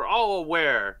 We're all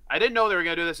aware. I didn't know they were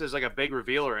gonna do this as like a big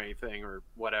reveal or anything or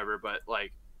whatever, but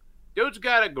like, dude's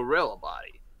got a gorilla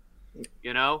body,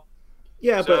 you know?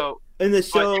 Yeah, so, but in the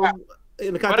show,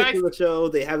 in the context of the show,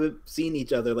 they haven't seen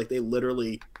each other. Like they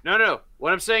literally. No.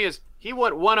 What I'm saying is he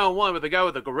went 1-on-1 with a guy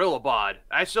with a gorilla bod.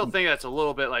 I still think that's a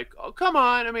little bit like, oh come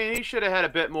on. I mean, he should have had a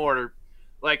bit more.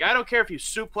 Like, I don't care if you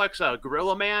suplex a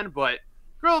gorilla man, but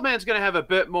gorilla man's gonna have a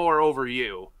bit more over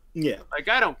you. Yeah. Like,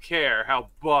 I don't care how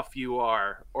buff you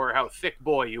are or how thick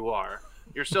boy you are.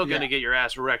 You're still going to get your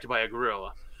ass wrecked by a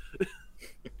gorilla.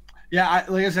 Yeah,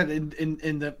 like I said,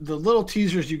 in the little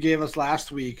teasers you gave us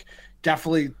last week,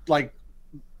 definitely like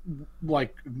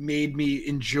made me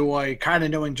enjoy kind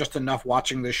of knowing just enough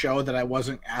watching the show that I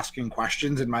wasn't asking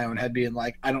questions in my own head, being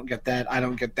like, I don't get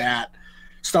that,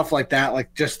 stuff like that,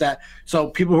 like just that.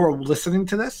 So people who are listening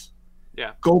to this,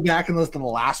 go back and listen to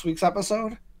last week's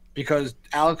episode, because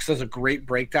Alex does a great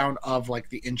breakdown of like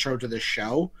the intro to the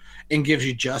show and gives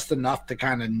you just enough to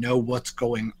kind of know what's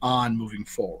going on moving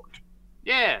forward.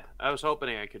 Yeah, I was hoping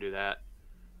I could do that.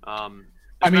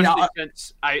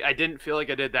 Since I didn't feel like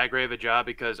I did that great of a job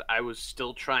because I was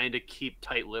still trying to keep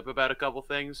tight lip about a couple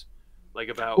things, like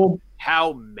about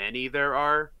how many there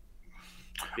are.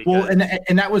 Well,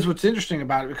 and that was what's interesting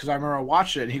about it, because I remember I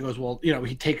watched it and he goes, well, you know,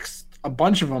 he takes a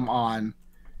bunch of them on,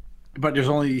 but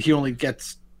he only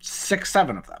gets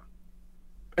 6-7 of them.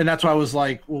 And that's why I was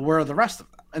like, well, where are the rest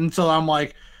of them? And so I'm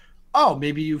like, oh,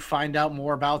 maybe you find out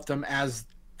more about them as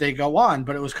they go on.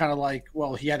 But it was kind of like,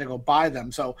 well, he had to go buy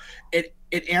them. So it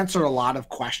answered a lot of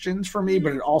questions for me,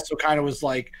 but it also kind of was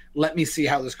like, let me see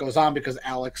how this goes on, because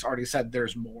Alex already said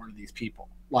there's more of these people.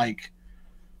 Like,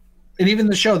 and even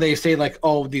the show, they say like,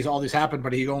 oh, all these happened,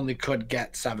 but he only could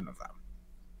get 7 of them.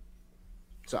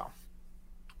 So.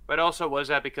 But also, was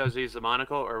that because he's the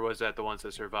monocle, or was that the ones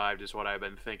that survived, is what I've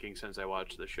been thinking since I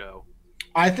watched the show.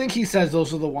 I think he says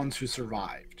those are the ones who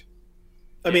survived.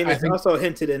 I mean, it's also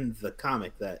hinted in the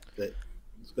comic that a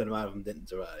good amount of them didn't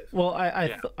survive. Well,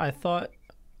 I thought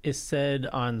it said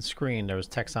on screen, there was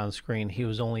text on screen, he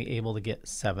was only able to get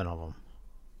 7 of them.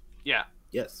 Yeah.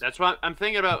 Yes. That's what I'm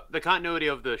thinking about, the continuity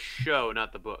of the show,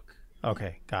 not the book.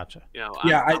 Okay, gotcha. You know,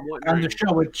 on the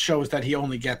show, it shows that he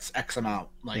only gets X amount,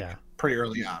 pretty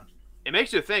early on. It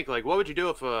makes you think, like, what would you do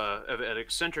if an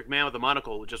eccentric man with a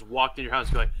monocle just walked in your house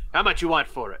and be like, how much you want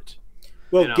for it?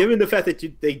 Well, given the fact that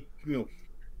they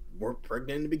weren't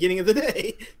pregnant in the beginning of the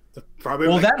day, probably.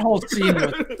 Well, that whole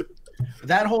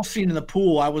scene in the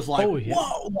pool, I was like,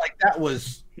 whoa, like that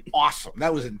was awesome.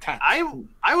 That was intense. I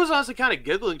was honestly kind of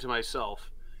giggling to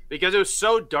myself because it was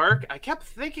so dark. I kept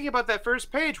thinking about that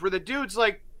first page where the dude's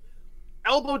like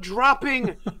elbow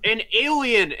dropping an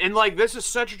alien, and like this is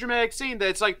such a dramatic scene that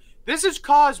it's like this is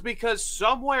caused because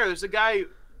somewhere there's a guy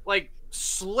like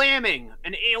slamming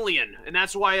an alien, and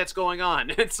that's why it's going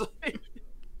on. It's like,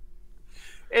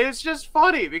 it's just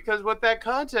funny because with that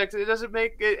context, it doesn't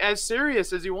make it as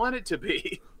serious as you want it to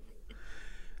be.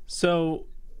 So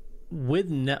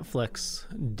with Netflix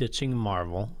ditching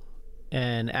Marvel,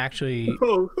 and actually,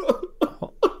 hold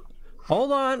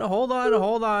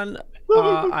on.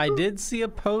 I did see a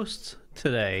post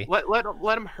today.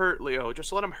 Let him hurt, Leo.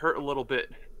 Just let him hurt a little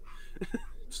bit.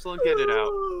 Just let him get it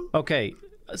out. Okay,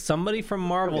 somebody from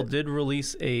Marvel did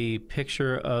release a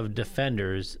picture of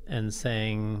Defenders and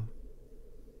saying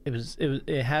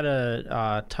it had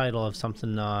a title of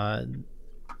something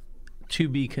to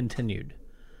be continued.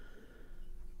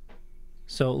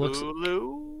 So it looks.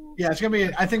 Hulu? Yeah, it's gonna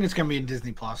be. I think it's gonna be in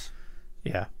Disney Plus.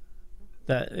 Yeah,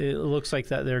 that it looks like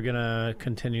that they're gonna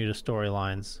continue the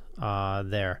storylines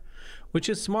there, which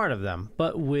is smart of them.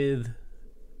 But with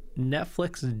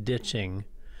Netflix ditching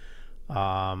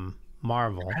Marvel,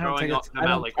 Throwing them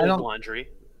out like old laundry.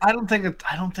 I don't think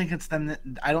it's them.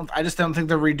 I just don't think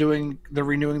they're renewing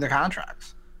the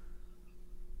contracts.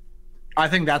 I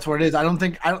think that's what it is. I don't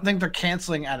think they're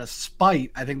canceling out of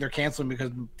spite. I think they're canceling because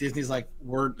Disney's like,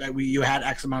 you had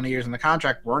X amount of years in the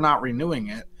contract. We're not renewing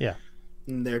it. Yeah.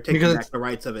 And they're taking back the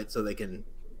rights of it so they can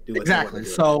do what exactly.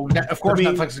 So of course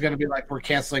Netflix is going to be like, we're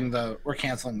canceling the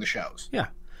shows. Yeah.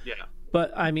 Yeah.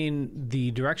 But I mean,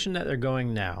 the direction that they're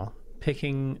going now,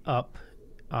 picking up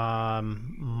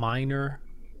minor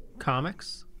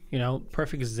comics.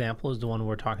 Perfect example is the one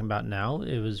we're talking about now.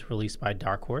 It was released by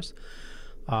Dark Horse.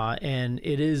 And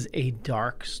it is a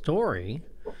dark story.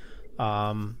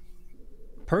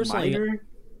 Personally, it's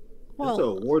an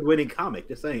award-winning comic.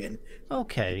 Just saying.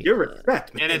 Okay, your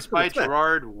respect, man. And it's by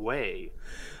Gerard Way.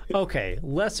 Okay,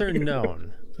 lesser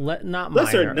known, not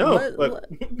lesser minor. known.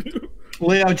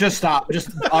 Leo, just stop.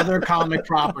 Just other comic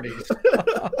properties.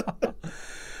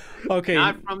 Okay,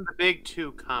 not from the big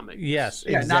two comics. Yes,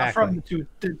 yeah, exactly. not from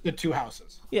the two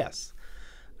houses. Yes.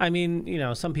 I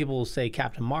mean, some people say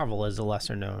Captain Marvel is a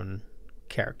lesser-known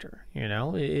character.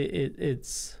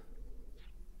 It's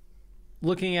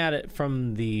looking at it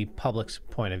from the public's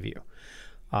point of view.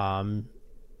 Do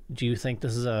you think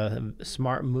this is a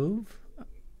smart move?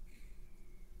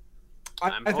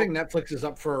 I think Netflix is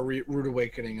up for a rude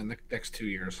awakening in the next 2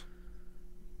 years.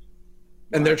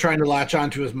 And they're trying to latch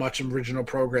on to as much original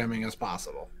programming as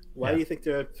possible. Why do you think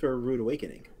they're up for a rude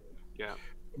awakening? Yeah.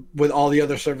 With all the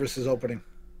other services opening.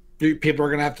 People are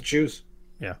going to have to choose.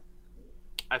 Yeah.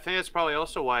 I think that's probably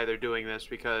also why they're doing this,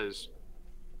 because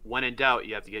when in doubt,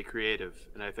 you have to get creative.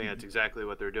 And I think that's exactly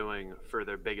what they're doing for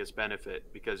their biggest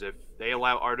benefit. Because if they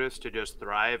allow artists to just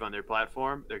thrive on their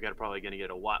platform, they're probably going to get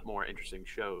a lot more interesting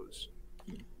shows.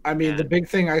 I mean, the big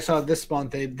thing I saw this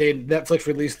month, Netflix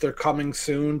released their coming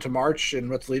soon to March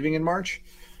and what's leaving in March.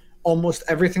 Almost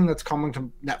everything that's coming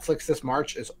to Netflix this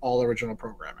March is all original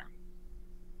programming.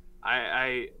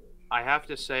 I have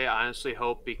to say, I honestly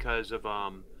hope, because of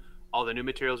all the new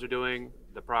materials they're doing,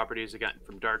 the properties they got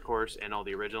from Dark Horse, and all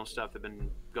the original stuff they've been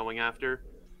going after,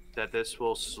 that this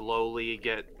will slowly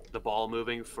get the ball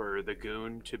moving for The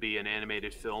Goon to be an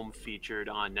animated film featured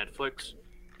on Netflix.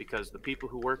 Because the people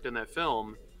who worked in that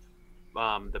film,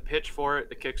 the pitch for it,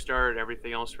 the Kickstarter,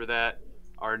 everything else for that,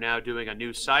 are now doing a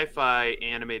new sci-fi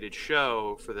animated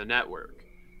show for the network.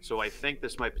 So I think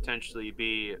this might potentially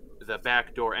be the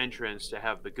backdoor entrance to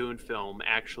have the Goon film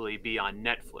actually be on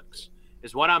Netflix,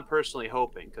 is what I'm personally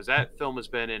hoping, because that film has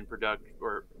been in production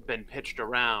or been pitched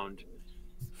around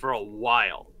for a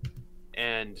while.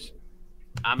 And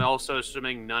I'm also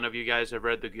assuming none of you guys have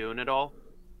read The Goon at all.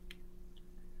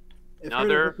 I've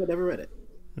never read it.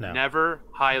 No. Never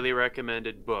highly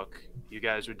recommended book. You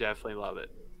guys would definitely love it.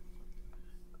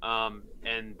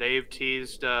 And they've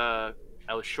teased a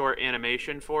short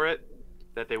animation for it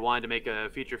that they wanted to make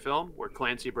a feature film where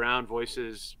Clancy Brown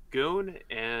voices Goon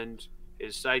and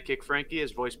his sidekick Frankie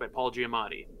is voiced by Paul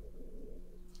Giamatti.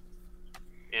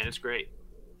 And it's great.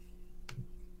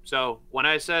 So when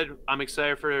I said I'm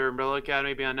excited for Umbrella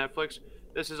Academy to be on Netflix,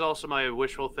 this is also my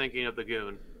wishful thinking of the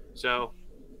Goon. So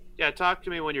yeah, talk to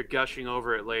me when you're gushing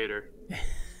over it later.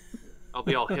 I'll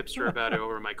be all hipster about it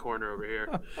over in my corner over here.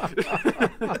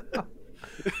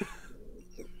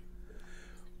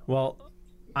 Well,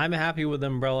 I'm happy with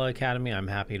Umbrella Academy. I'm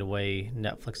happy the way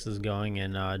Netflix is going.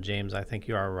 And James, I think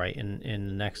you are right. In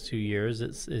the next 2 years,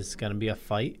 it's going to be a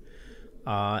fight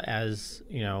as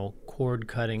cord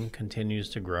cutting continues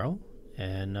to grow,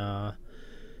 and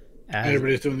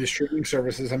everybody's doing these streaming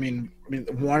services. I mean,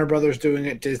 Warner Brothers doing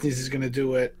it. Disney's is going to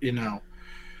do it.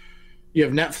 You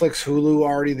have Netflix, Hulu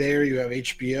already there. You have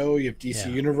HBO. You have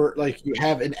DC Universe. Like you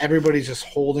have, and everybody's just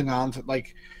holding on to.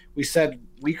 Like we said a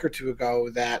week or two ago,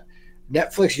 that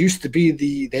Netflix used to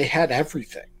be they had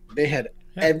everything. They had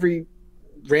every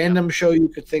random show you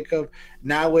could think of.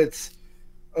 Now it's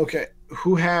okay.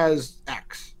 Who has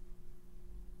X?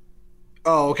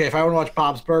 oh, okay, if I want to watch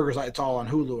Bob's Burgers, it's all on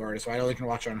Hulu already, so I only can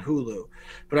watch it on Hulu.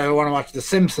 But if I want to watch The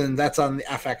Simpsons, that's on the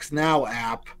FX Now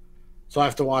app, so I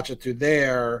have to watch it through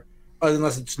there.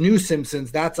 Unless it's New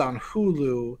Simpsons, that's on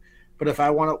Hulu. But if I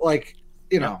want to, like,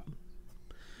 you know.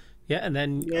 Yeah, and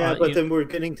then... Yeah, but then we're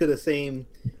getting to the same,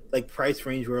 like, price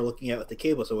range we're looking at with the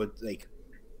cable, so it's, like,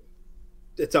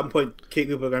 at some point,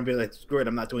 people are going to be like, screw it,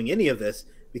 I'm not doing any of this,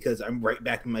 because I'm right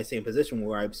back in my same position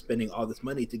where I'm spending all this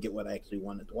money to get what I actually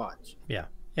wanted to watch. Yeah.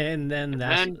 And then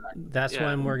that's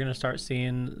when we're going to start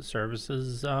seeing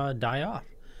services die off.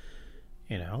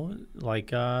 You know,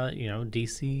 like,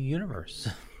 DC Universe.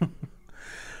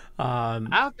 I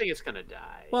don't think it's going to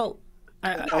die. Well,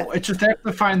 it's just they have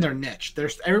to find their niche.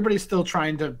 Everybody's still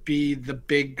trying to be the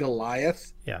big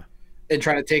Goliath. Yeah. And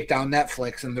trying to take down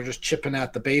Netflix, and they're just chipping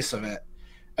at the base of it.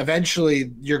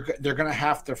 Eventually, they're going to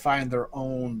have to find their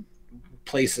own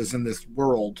places in this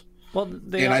world. Well,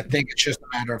 I think it's just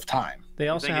a matter of time. They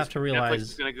also have to realize Netflix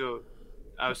is going to go.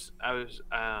 I was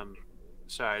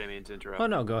sorry, I didn't mean to interrupt. Oh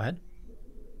no, go ahead.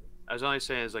 I was only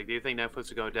saying, is like, do you think Netflix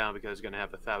is going down because it's going to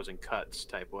have 1,000 cuts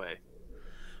type way,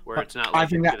 where it's not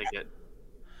like it's going to get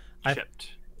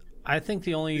shipped? I think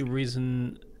the only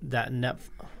reason that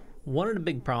one of the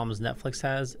big problems Netflix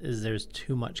has is there's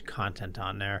too much content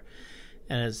on there.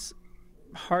 And it's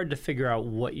hard to figure out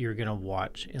what you're going to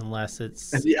watch unless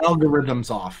it's... And the algorithm's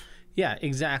off. Yeah,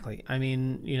 exactly. I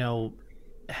mean,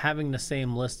 having the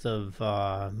same list of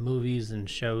movies and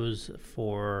shows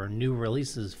for new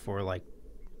releases for like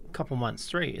a couple months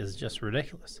straight is just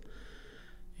ridiculous.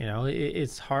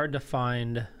 It's hard to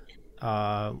find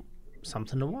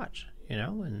something to watch,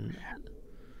 and...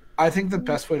 I think the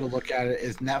best way to look at it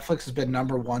is Netflix has been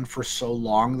number one for so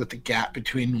long that the gap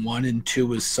between 1 and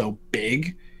 2 is so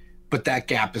big, but that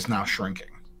gap is now shrinking.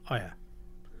 Oh, yeah.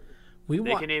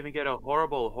 They can even get a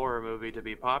horrible horror movie to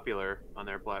be popular on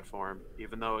their platform,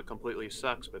 even though it completely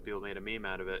sucks, but people made a meme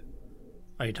out of it.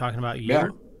 Are you talking about You? Yeah.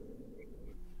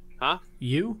 Huh?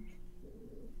 You?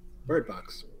 Bird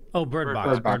Box. Oh, Bird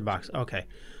Box. Okay.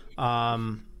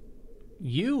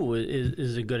 You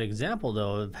is a good example,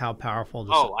 though, of how powerful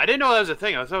this... Oh, I didn't know that was a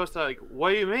thing. I was always like,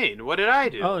 what do you mean? What did I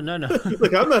do? Oh, no.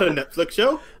 Like, I'm not a Netflix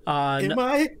show. Am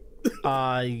I?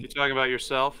 You talking about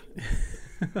yourself?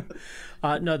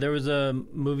 No, there was a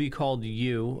movie called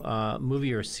You,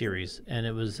 movie or series, and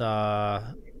it was,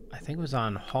 I think it was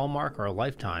on Hallmark or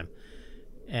Lifetime,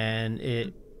 and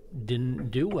it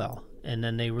didn't do well. And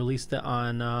then they released it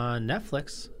on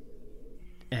Netflix,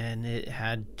 and it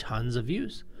had tons of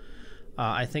views.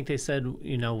 I think they said,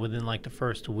 within like the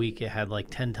first week, it had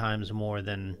like 10 times more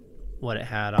than what it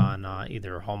had on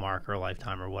either Hallmark or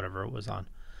Lifetime or whatever it was on.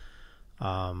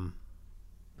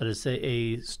 But it's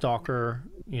a stalker,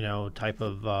 type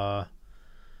of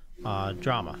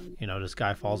drama. This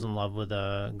guy falls in love with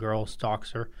a girl,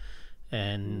 stalks her,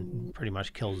 and pretty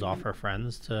much kills off her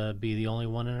friends to be the only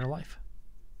one in her life.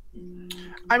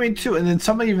 I mean, too, and then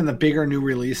some of even the bigger new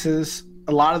releases,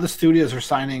 a lot of the studios are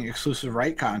signing exclusive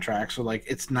right contracts. So, like,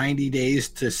 it's 90 days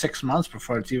to 6 months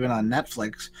before it's even on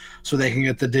Netflix, so they can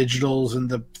get the digitals and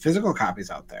the physical copies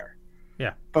out there.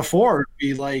 Yeah. Before, it'd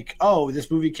be like, oh,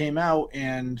 this movie came out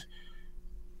and,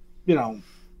 it's going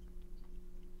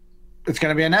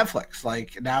to be on Netflix.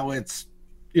 Like, now it's,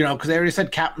 because they already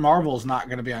said Captain Marvel is not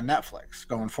going to be on Netflix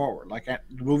going forward. Like, the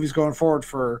movies going forward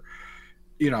for,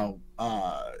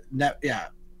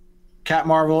 Captain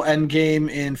Marvel,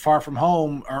 Endgame, and Far From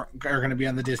Home are going to be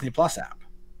on the Disney Plus app.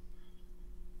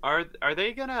 Are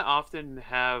they going to often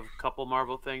have a couple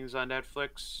Marvel things on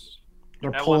Netflix?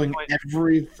 They're pulling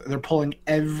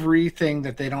everything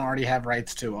that they don't already have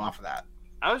rights to off of that.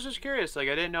 I was just curious. Like,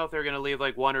 I didn't know if they were going to leave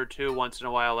like one or two once in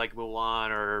a while, like Mulan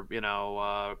or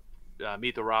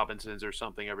Meet the Robinsons or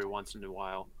something every once in a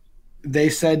while. They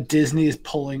said Disney is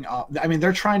pulling up. I mean,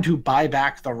 they're trying to buy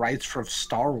back the rights for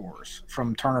Star Wars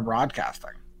from Turner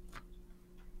Broadcasting.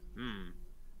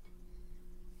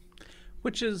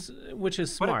 Which is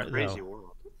smart. What a crazy though.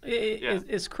 world.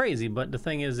 It's crazy, but the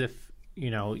thing is, if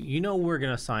we're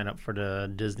gonna sign up for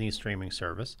the Disney streaming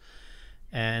service,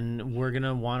 and we're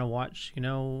gonna want to watch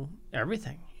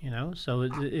everything. So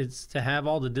it's to have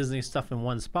all the Disney stuff in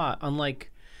one spot,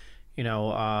 unlike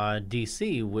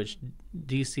DC, which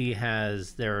DC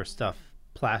has their stuff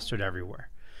plastered everywhere.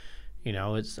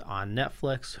 It's on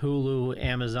Netflix, Hulu,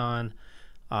 Amazon,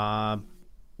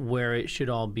 where it should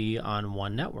all be on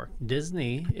one network.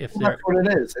 Disney, that's what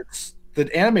it is. It's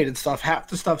the animated stuff. Half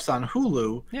the stuff's on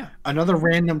Hulu. Yeah. Another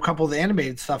random couple of the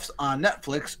animated stuff's on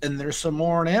Netflix, and there's some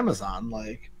more on Amazon.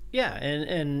 Like. Yeah,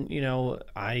 and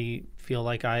I feel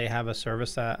like I have a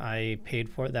service that I paid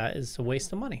for that is a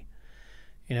waste of money.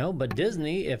 You know, but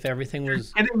Disney, if everything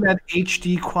was Getting that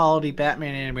HD quality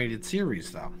Batman animated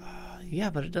series, though. yeah,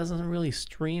 but it doesn't really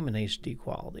stream in HD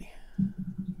quality.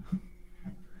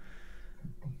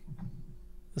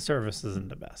 The service isn't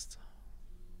the best,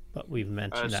 but we've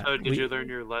mentioned that. So did you learn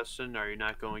your lesson? Are you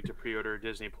not going to pre-order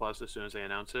Disney Plus as soon as they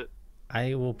announce it?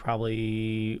 I will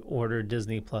probably order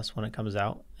Disney Plus when it comes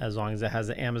out, as long as it has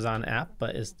the Amazon app,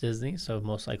 but it's Disney, so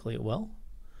most likely it will.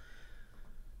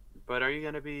 But are you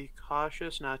going to be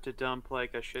cautious not to dump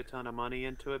like a shit ton of money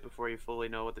into it before you fully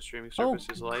know what the streaming service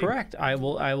is like? Correct. I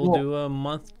will do a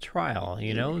month trial,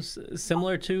 you know,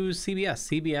 similar to CBS.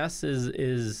 CBS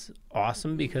is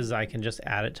awesome because I can just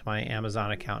add it to my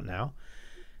Amazon account now.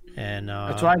 And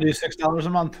that's why I do $6 a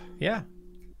month. Yeah.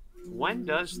 When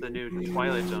does the new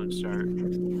Twilight Zone start?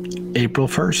 April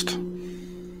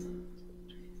 1st.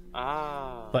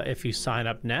 Ah. But if you sign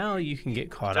up now, you can get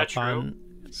caught up on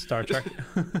Star Trek.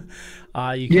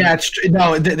 Yeah,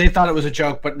 no, they thought it was a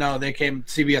joke, but no,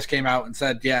 CBS came out and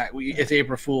said, yeah, it's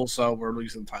April Fool's, so we're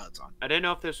releasing Twilight Zone. I didn't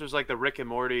know if this was like the Rick and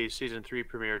Morty season 3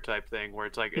 premiere type thing, where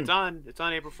it's like it's on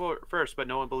April 1st, but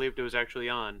no one believed it was actually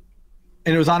on.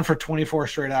 And it was on for 24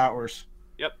 straight hours.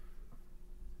 Yep.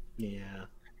 Yeah,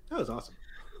 that was awesome.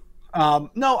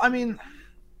 No, I mean,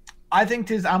 I think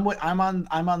I'm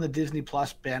on the Disney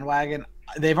Plus bandwagon.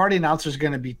 They've already announced there's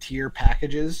going to be tier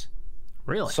packages.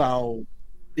 Really? So,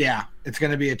 yeah, it's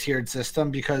going to be a tiered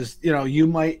system because, you know, you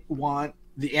might want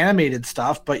the animated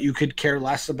stuff, but you could care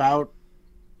less about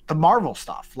the Marvel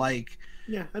stuff. Like,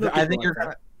 yeah, I think you're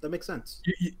gonna. That makes sense.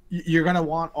 You're going to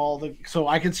want all the. So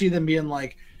I could see them being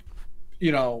like,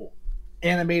 you know,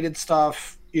 animated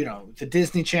stuff. You know, the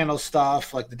Disney Channel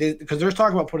stuff, like because they're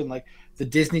talking about putting like the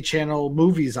Disney Channel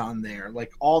movies on there,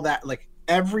 like all that, like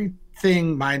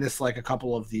everything minus like a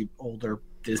couple of the older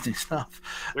Disney stuff.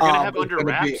 They're gonna have Under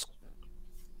Wraps.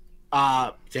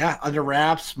 Yeah, Under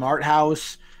Wraps, Smart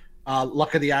House,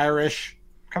 Luck of the Irish.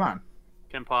 Come on.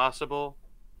 Kim Possible.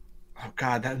 Oh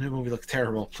God, that new movie looks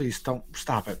terrible. Please don't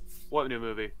stop it. What new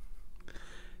movie?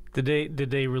 Did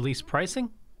they release pricing?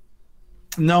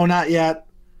 No, not yet.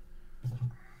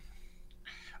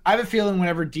 I have a feeling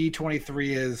whenever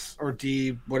D23 is, or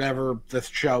D whatever the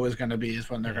show is going to be, is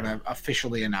when they're going to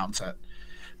officially announce it.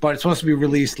 But it's supposed to be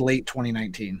released late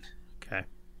 2019. Okay.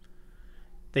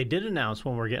 They did announce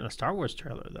when we're getting a Star Wars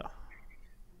trailer, though.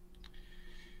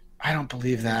 I don't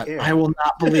believe that. Yeah. I will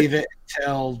not believe it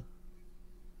until...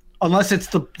 Unless it's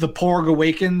the Porg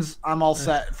Awakens, I'm all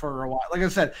set for a while. Like I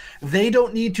said, they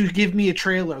don't need to give me a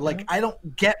trailer. Like, I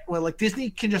don't get... Well, like,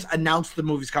 Disney can just announce the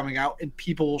movie's coming out and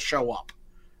people will show up.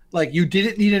 Like, you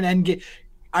didn't need an Endgame.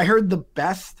 I heard the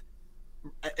best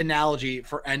analogy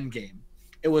for Endgame.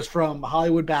 It was from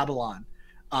Hollywood Babylon,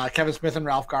 Kevin Smith and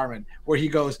Ralph Garman, where he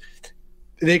goes,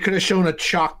 they could have shown a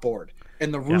chalkboard,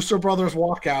 and the Russo brothers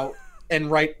walk out and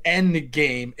write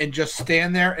Endgame and just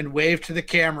stand there and wave to the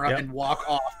camera and walk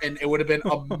off, and it would have been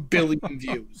 1 billion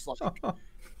views.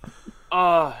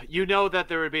 You know that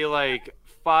there would be like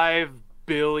 5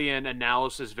 billion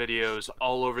analysis videos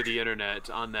all over the internet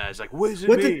on that. It's like, what does it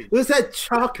mean? What does that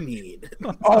chalk mean?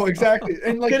 Oh, exactly.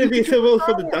 And like, could it be symbol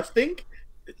for the dusting?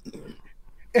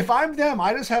 If I'm them,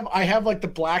 I have like the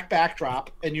black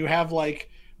backdrop, and you have like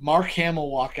Mark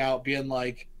Hamill walk out being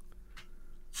like,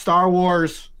 Star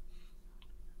Wars,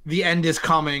 the end is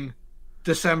coming,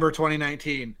 December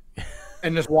 2019,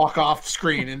 and just walk off the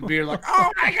screen and be like,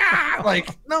 oh my God,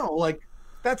 like, no, like,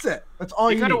 that's it. That's all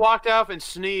you need. He could have walked off and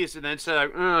sneezed and then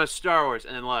said, Star Wars,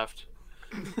 and then left.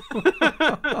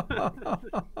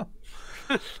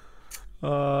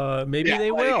 Maybe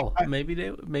they will. Maybe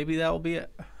that will be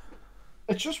it.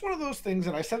 It's just one of those things,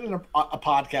 and I said in a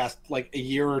podcast like a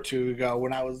year or two ago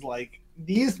when I was like,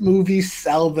 these movies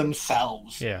sell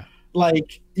themselves. Yeah.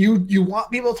 Like, you want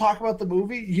people to talk about the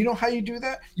movie. You know how you do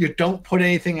that? You don't put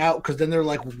anything out, because then they're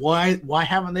like, why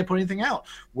haven't they put anything out?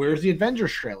 Where's the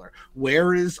Avengers trailer?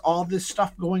 Where is all this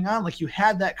stuff going on? Like, you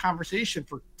had that conversation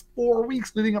for 4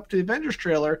 weeks leading up to the Avengers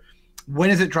trailer. When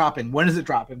is it dropping? When is it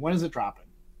dropping? When is it dropping?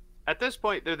 At this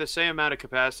point, they're the same amount of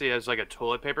capacity as like a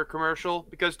toilet paper commercial,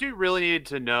 because do you really need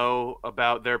to know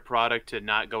about their product to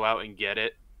not go out and get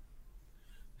it?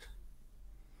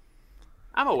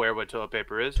 I'm aware what toilet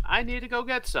paper is. I need to go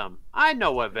get some. I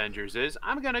know what Avengers is.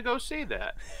 I'm going to go see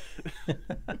that.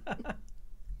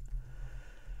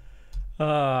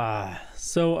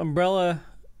 So Umbrella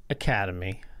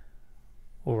Academy.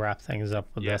 We'll wrap things up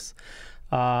with this.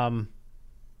 Definitely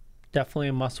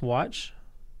a must watch.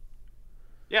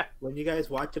 Yeah. When you guys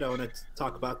watch it, I want to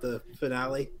talk about the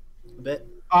finale a bit.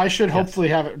 I should hopefully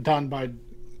have it done by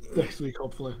next week,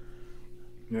 hopefully.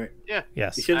 Right. Yeah.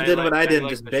 Yes. You should have done what I did and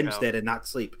just binged it and not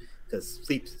sleep, because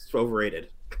sleep's overrated.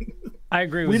 I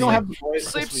agree with We you. don't have the voice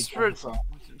this Sleeps weekend, for so.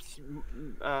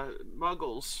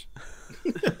 muggles.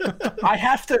 I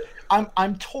have to.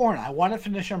 I'm torn. I want to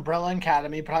finish Umbrella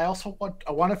Academy, but I also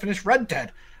want to finish Red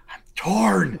Dead. I'm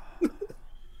torn.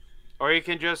 Or you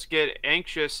can just get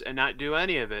anxious and not do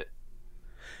any of it.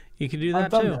 You can do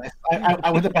I've that done too. that.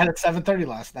 I went to bed at 7:30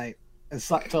 last night and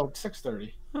slept till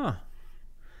 6:30. Huh.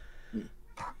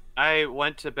 I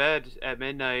went to bed at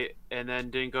midnight and then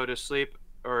didn't go to sleep,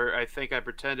 or I think I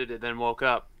pretended and then woke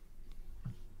up.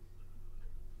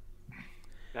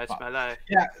 That's my life.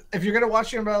 Yeah, if you're gonna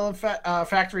watch the Umbrella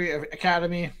Factory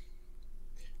Academy,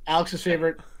 Alex's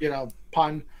favorite,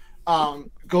 pun.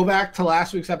 Go back to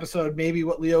last week's episode. Maybe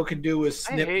what Leo can do is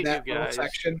I snip hate that you little guys.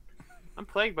 section. I'm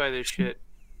plagued by this shit.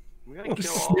 I'm gonna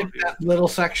kill all Snip of you. that little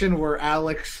section where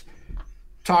Alex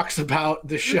talks about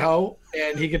the show,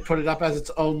 and he could put it up as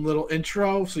its own little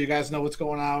intro, so you guys know what's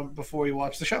going on before you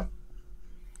watch the show.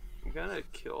 I'm gonna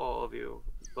kill all of you.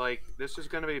 Like, this is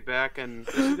gonna be back, and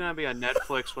this is gonna be on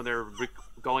Netflix when they're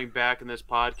going back in this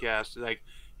podcast. Like,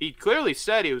 he clearly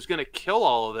said he was gonna kill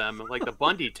all of them, like the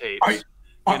Bundy tapes.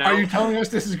 Are you telling us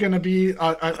this is going to be a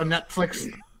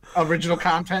Netflix original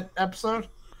content episode?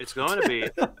 It's going to be.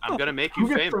 I'm gonna make you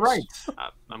Who gets famous. the rights?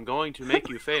 I'm going to make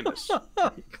you famous.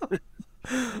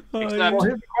 Except, Well, here's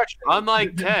the question.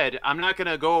 unlike Ted, I'm not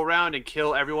gonna go around and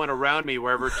kill everyone around me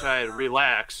wherever I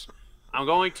relax. I'm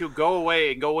going to go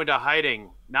away and go into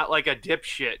hiding, not like a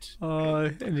dipshit.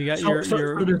 And you got So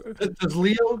your does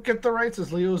Leo get the rights?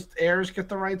 Does Leo's heirs get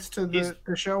the rights to the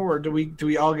show, or do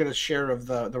we all get a share of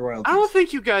the royalties? I don't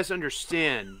think you guys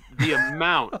understand the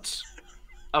amount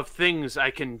of things I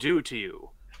can do to you.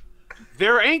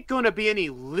 There ain't gonna be any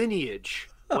lineage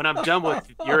when I'm done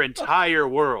with your entire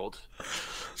world.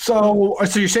 So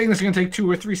you're saying this is going to take 2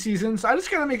 or 3 seasons? I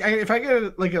just gotta if I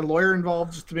get like a lawyer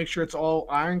involved just to make sure it's all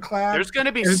ironclad. There's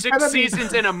gonna be It's 6 gotta be-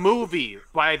 seasons in a movie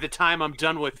by the time I'm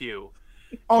done with you.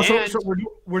 Oh, so and-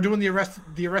 we're doing the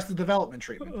Arrested Development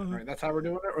treatment, right? That's how we're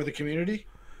doing it, or the Community.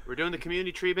 We're doing the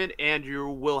community treatment, and you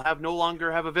will no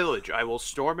longer have a village. I will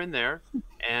storm in there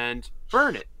and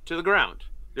burn it to the ground.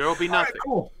 There will be All right, nothing.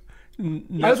 cool.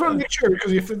 I just want to make sure,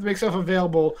 because if it makes stuff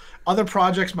available, other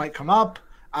projects might come up.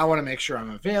 I want to make sure I'm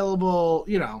available.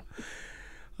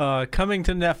 coming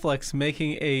to Netflix,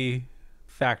 making a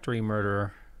factory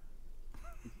murderer.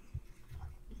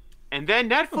 And then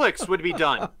Netflix would be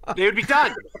done. They would be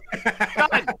done.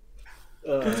 Done.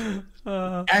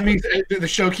 Emmys. The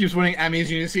show keeps winning Emmys.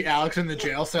 You see Alex in the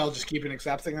jail cell, just keeping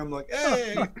accepting them. Like,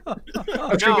 hey,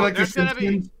 it's No, like the there's gonna be-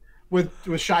 Simpsons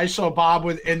with Shy So Bob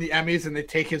in the Emmys, and they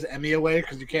take his Emmy away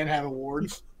because you can't have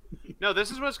awards. No,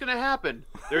 this is what's going to happen.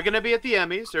 They're going to be at the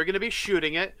Emmys. They're going to be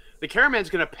shooting it. The cameraman's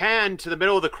going to pan to the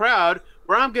middle of the crowd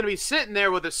where I'm going to be sitting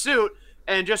there with a suit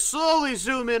and just slowly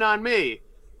zoom in on me.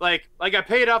 Like I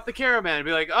paid off the cameraman and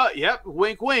be like, oh, yep,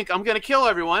 wink, wink. I'm going to kill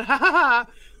everyone. Ha ha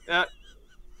ha.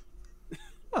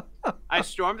 I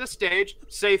storm the stage,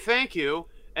 say thank you,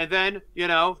 and then,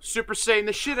 Super Saiyan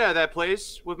the shit out of that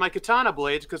place with my katana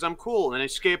blades because I'm cool, and I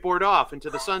skateboard off into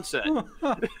the sunset.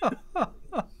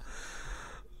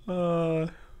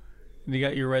 You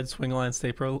got your red swing line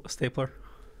stapler. Can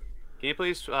you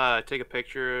please take a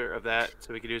picture of that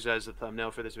so we can use that as a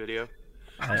thumbnail for this video?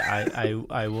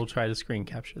 I will try to screen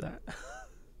capture that.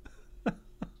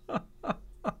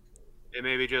 It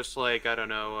may be just like, I don't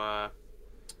know,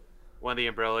 one of the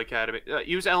Umbrella Academy.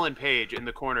 Use Ellen Page in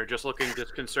the corner, just looking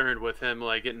disconcerted with him,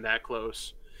 like, getting that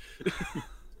close.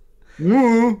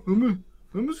 No, I'm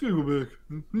just gonna go back.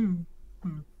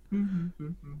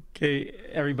 Okay,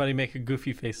 everybody make a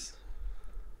goofy face.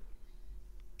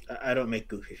 I don't make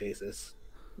goofy faces.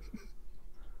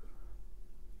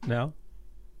 No?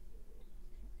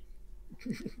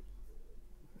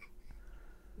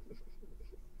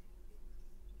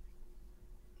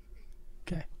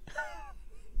 Okay.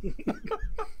 People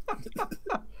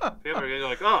are gonna go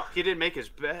like, oh, he didn't make his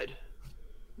bed.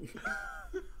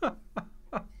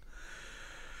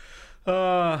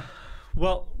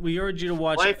 Well, we urge you to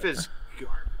watch. Life is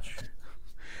garbage.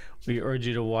 We urge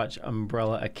you to watch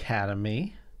Umbrella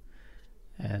Academy,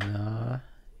 and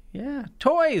yeah,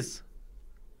 toys.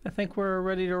 I think we're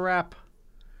ready to wrap.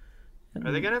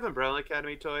 Are they gonna have Umbrella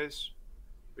Academy toys?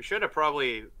 We should have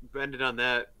probably ended on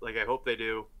that. Like, I hope they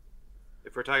do.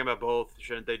 If we're talking about both,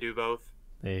 shouldn't they do both?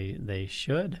 They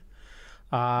should.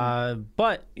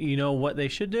 But you know what they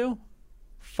should do?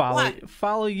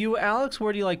 Follow you, Alex.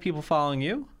 Where do you like people following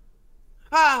you?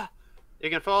 You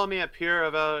can follow me at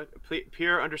pure_Alex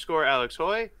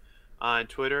Hoy on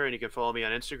Twitter, and you can follow me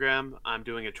on Instagram. I'm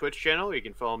doing a Twitch channel. You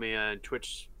can follow me on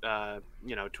Twitch,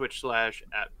 Twitch /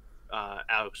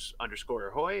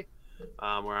 Alex_Hoy.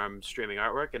 where I'm streaming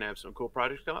artwork and have some cool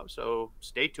projects come up. So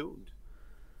stay tuned.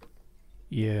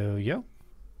 Yo. You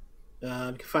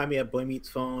can find me at Boy Meets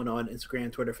Phone on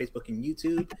Instagram, Twitter, Facebook, and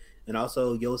YouTube, and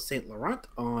also Yo Saint Laurent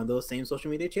on those same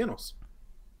social media channels.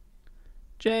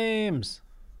 James.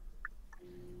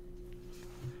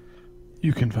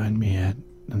 You can find me in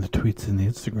the tweets and the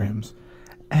Instagrams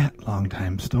at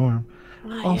Longtime Storm.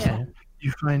 Also,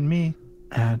 you find me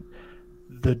at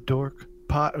the Dorks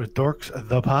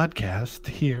the podcast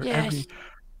here every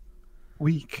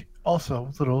week.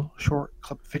 Also, little short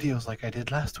clip videos like I did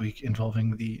last week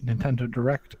involving the Nintendo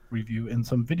Direct review and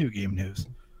some video game news.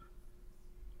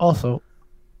 Also,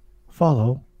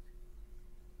 follow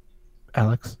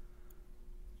Alex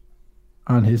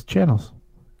on his channels.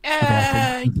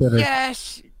 Yes!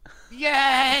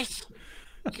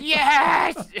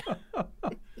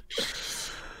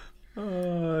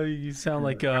 You sound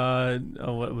like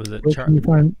what was it? Where can you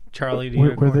find Charlie?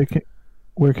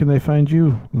 Where can they find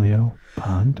you, Leo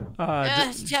Pond?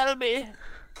 Tell me.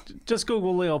 Just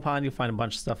Google Leo Pond. You'll find a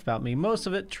bunch of stuff about me. Most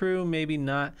of it true, maybe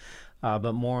not.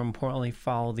 But more importantly,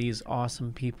 follow these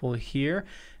awesome people here.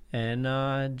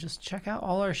 And just check out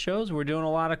all our shows. We're doing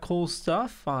a lot of cool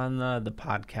stuff on the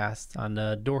podcast, on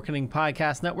the Dorkening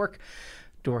Podcast Network.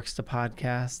 Dorks the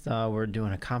Podcast. We're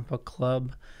doing a comic book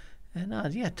club. And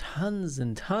tons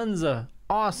and tons of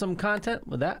awesome content.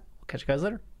 With that, we'll catch you guys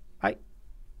later. Bye.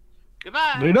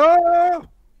 Goodbye. Later.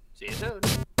 See you soon.